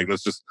do it. Right?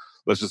 Let's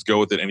just go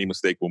with it. Any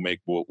mistake we'll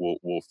make,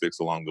 we'll fix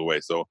along the way.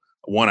 So,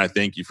 one, I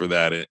thank you for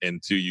that,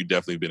 and two, you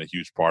definitely been a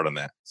huge part on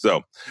that.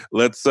 So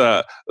let's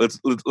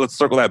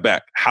circle that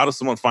back. How does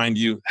someone find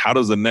you? How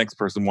does the next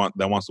person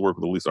that wants to work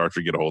with Elise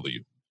Archer get a hold of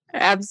you?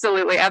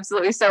 Absolutely,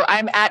 absolutely. So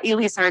I'm at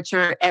Elise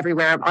Archer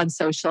everywhere on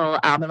social,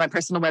 and my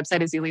personal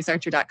website is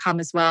elisearcher.com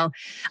as well.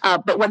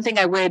 But one thing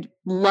I would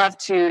love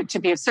to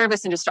be of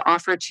service and just to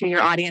offer to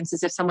your audience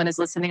is if someone is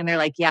listening and they're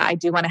like, yeah, I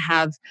do want to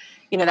have,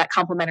 that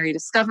complimentary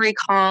discovery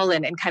call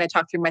and kind of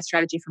talk through my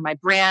strategy for my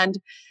brand,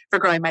 for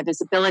growing my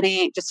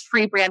visibility, just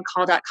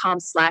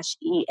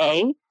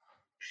freebrandcall.com/EA.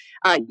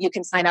 You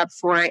can sign up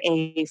for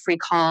a free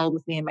call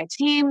with me and my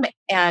team,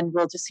 and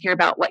we'll just hear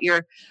about what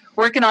you're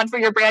working on for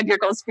your brand, your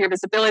goals for your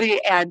visibility,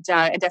 and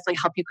definitely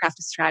help you craft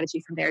a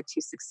strategy from there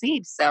to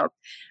succeed. So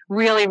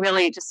really,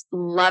 really just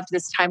loved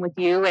this time with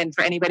you. And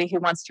for anybody who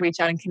wants to reach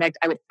out and connect,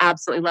 I would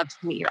absolutely love to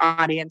meet your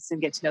audience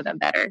and get to know them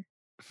better.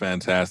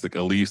 Fantastic.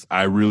 Elise,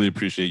 I really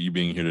appreciate you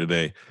being here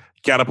today.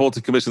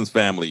 Catapulting Commissions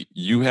family,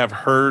 you have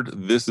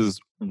heard this is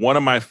one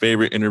of my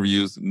favorite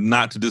interviews,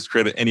 not to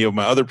discredit any of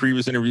my other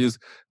previous interviews,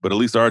 but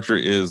Elise Archer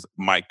is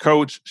my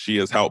coach. She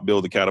has helped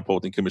build the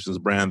Catapulting Commissions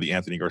brand, the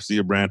Anthony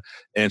Garcia brand,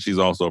 and she's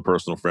also a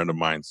personal friend of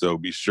mine. So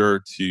be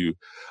sure to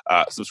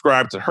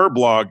subscribe to her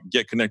blog,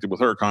 get connected with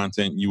her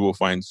content. You will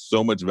find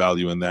so much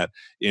value in that.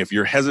 If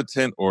you're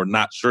hesitant or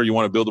not sure you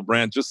want to build a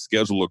brand, just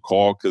schedule a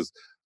call, because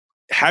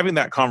having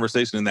that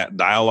conversation and that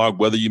dialogue,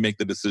 whether you make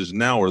the decision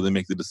now or they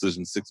make the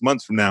decision 6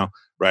 months from now,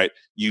 right?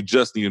 You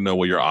just need to know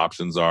what your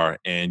options are,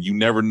 and you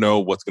never know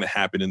what's going to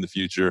happen in the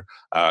future.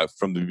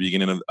 From the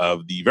beginning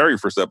of the very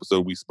first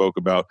episode, we spoke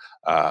about,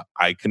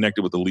 I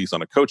connected with Elise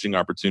on a coaching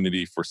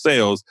opportunity for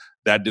sales.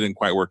 That didn't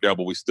quite work out,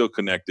 but we still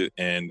connected.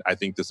 And I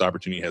think this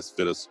opportunity has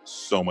fit us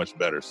so much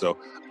better. So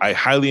I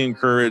highly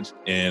encourage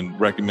and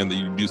recommend that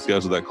you do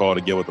schedule that call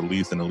to get with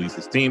Elise and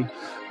Elise's team.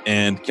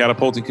 And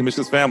Catapulting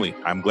Commissions family,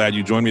 I'm glad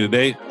you joined me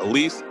today.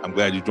 Elise, I'm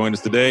glad you joined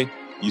us today.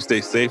 You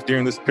stay safe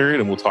during this period,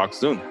 and we'll talk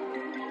soon.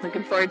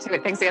 Looking forward to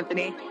it. Thanks,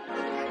 Anthony.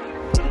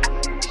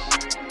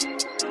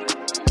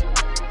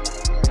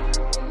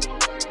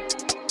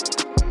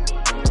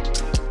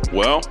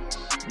 Well,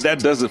 that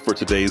does it for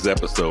today's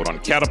episode on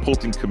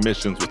Catapulting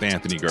Commissions with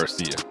Anthony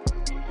Garcia.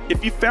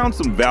 If you found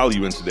some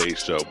value in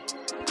today's show,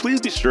 please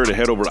be sure to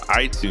head over to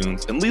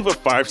iTunes and leave a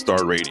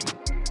 5-star rating.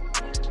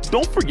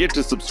 Don't forget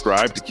to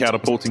subscribe to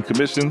Catapulting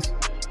Commissions.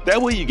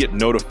 That way you get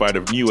notified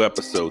of new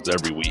episodes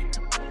every week.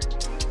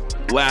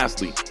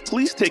 Lastly,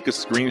 please take a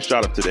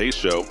screenshot of today's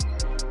show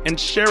and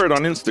share it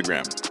on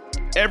Instagram.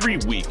 Every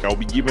week, I'll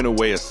be giving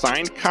away a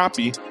signed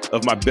copy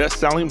of my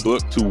best-selling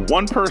book to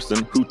one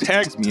person who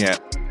tags me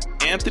at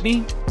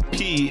Anthony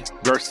P.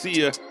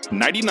 Garcia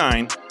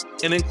 99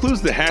 and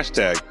includes the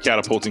hashtag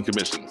Catapulting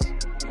Commissions.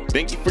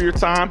 Thank you for your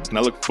time, and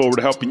I look forward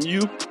to helping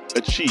you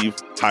achieve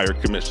higher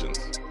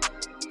commissions.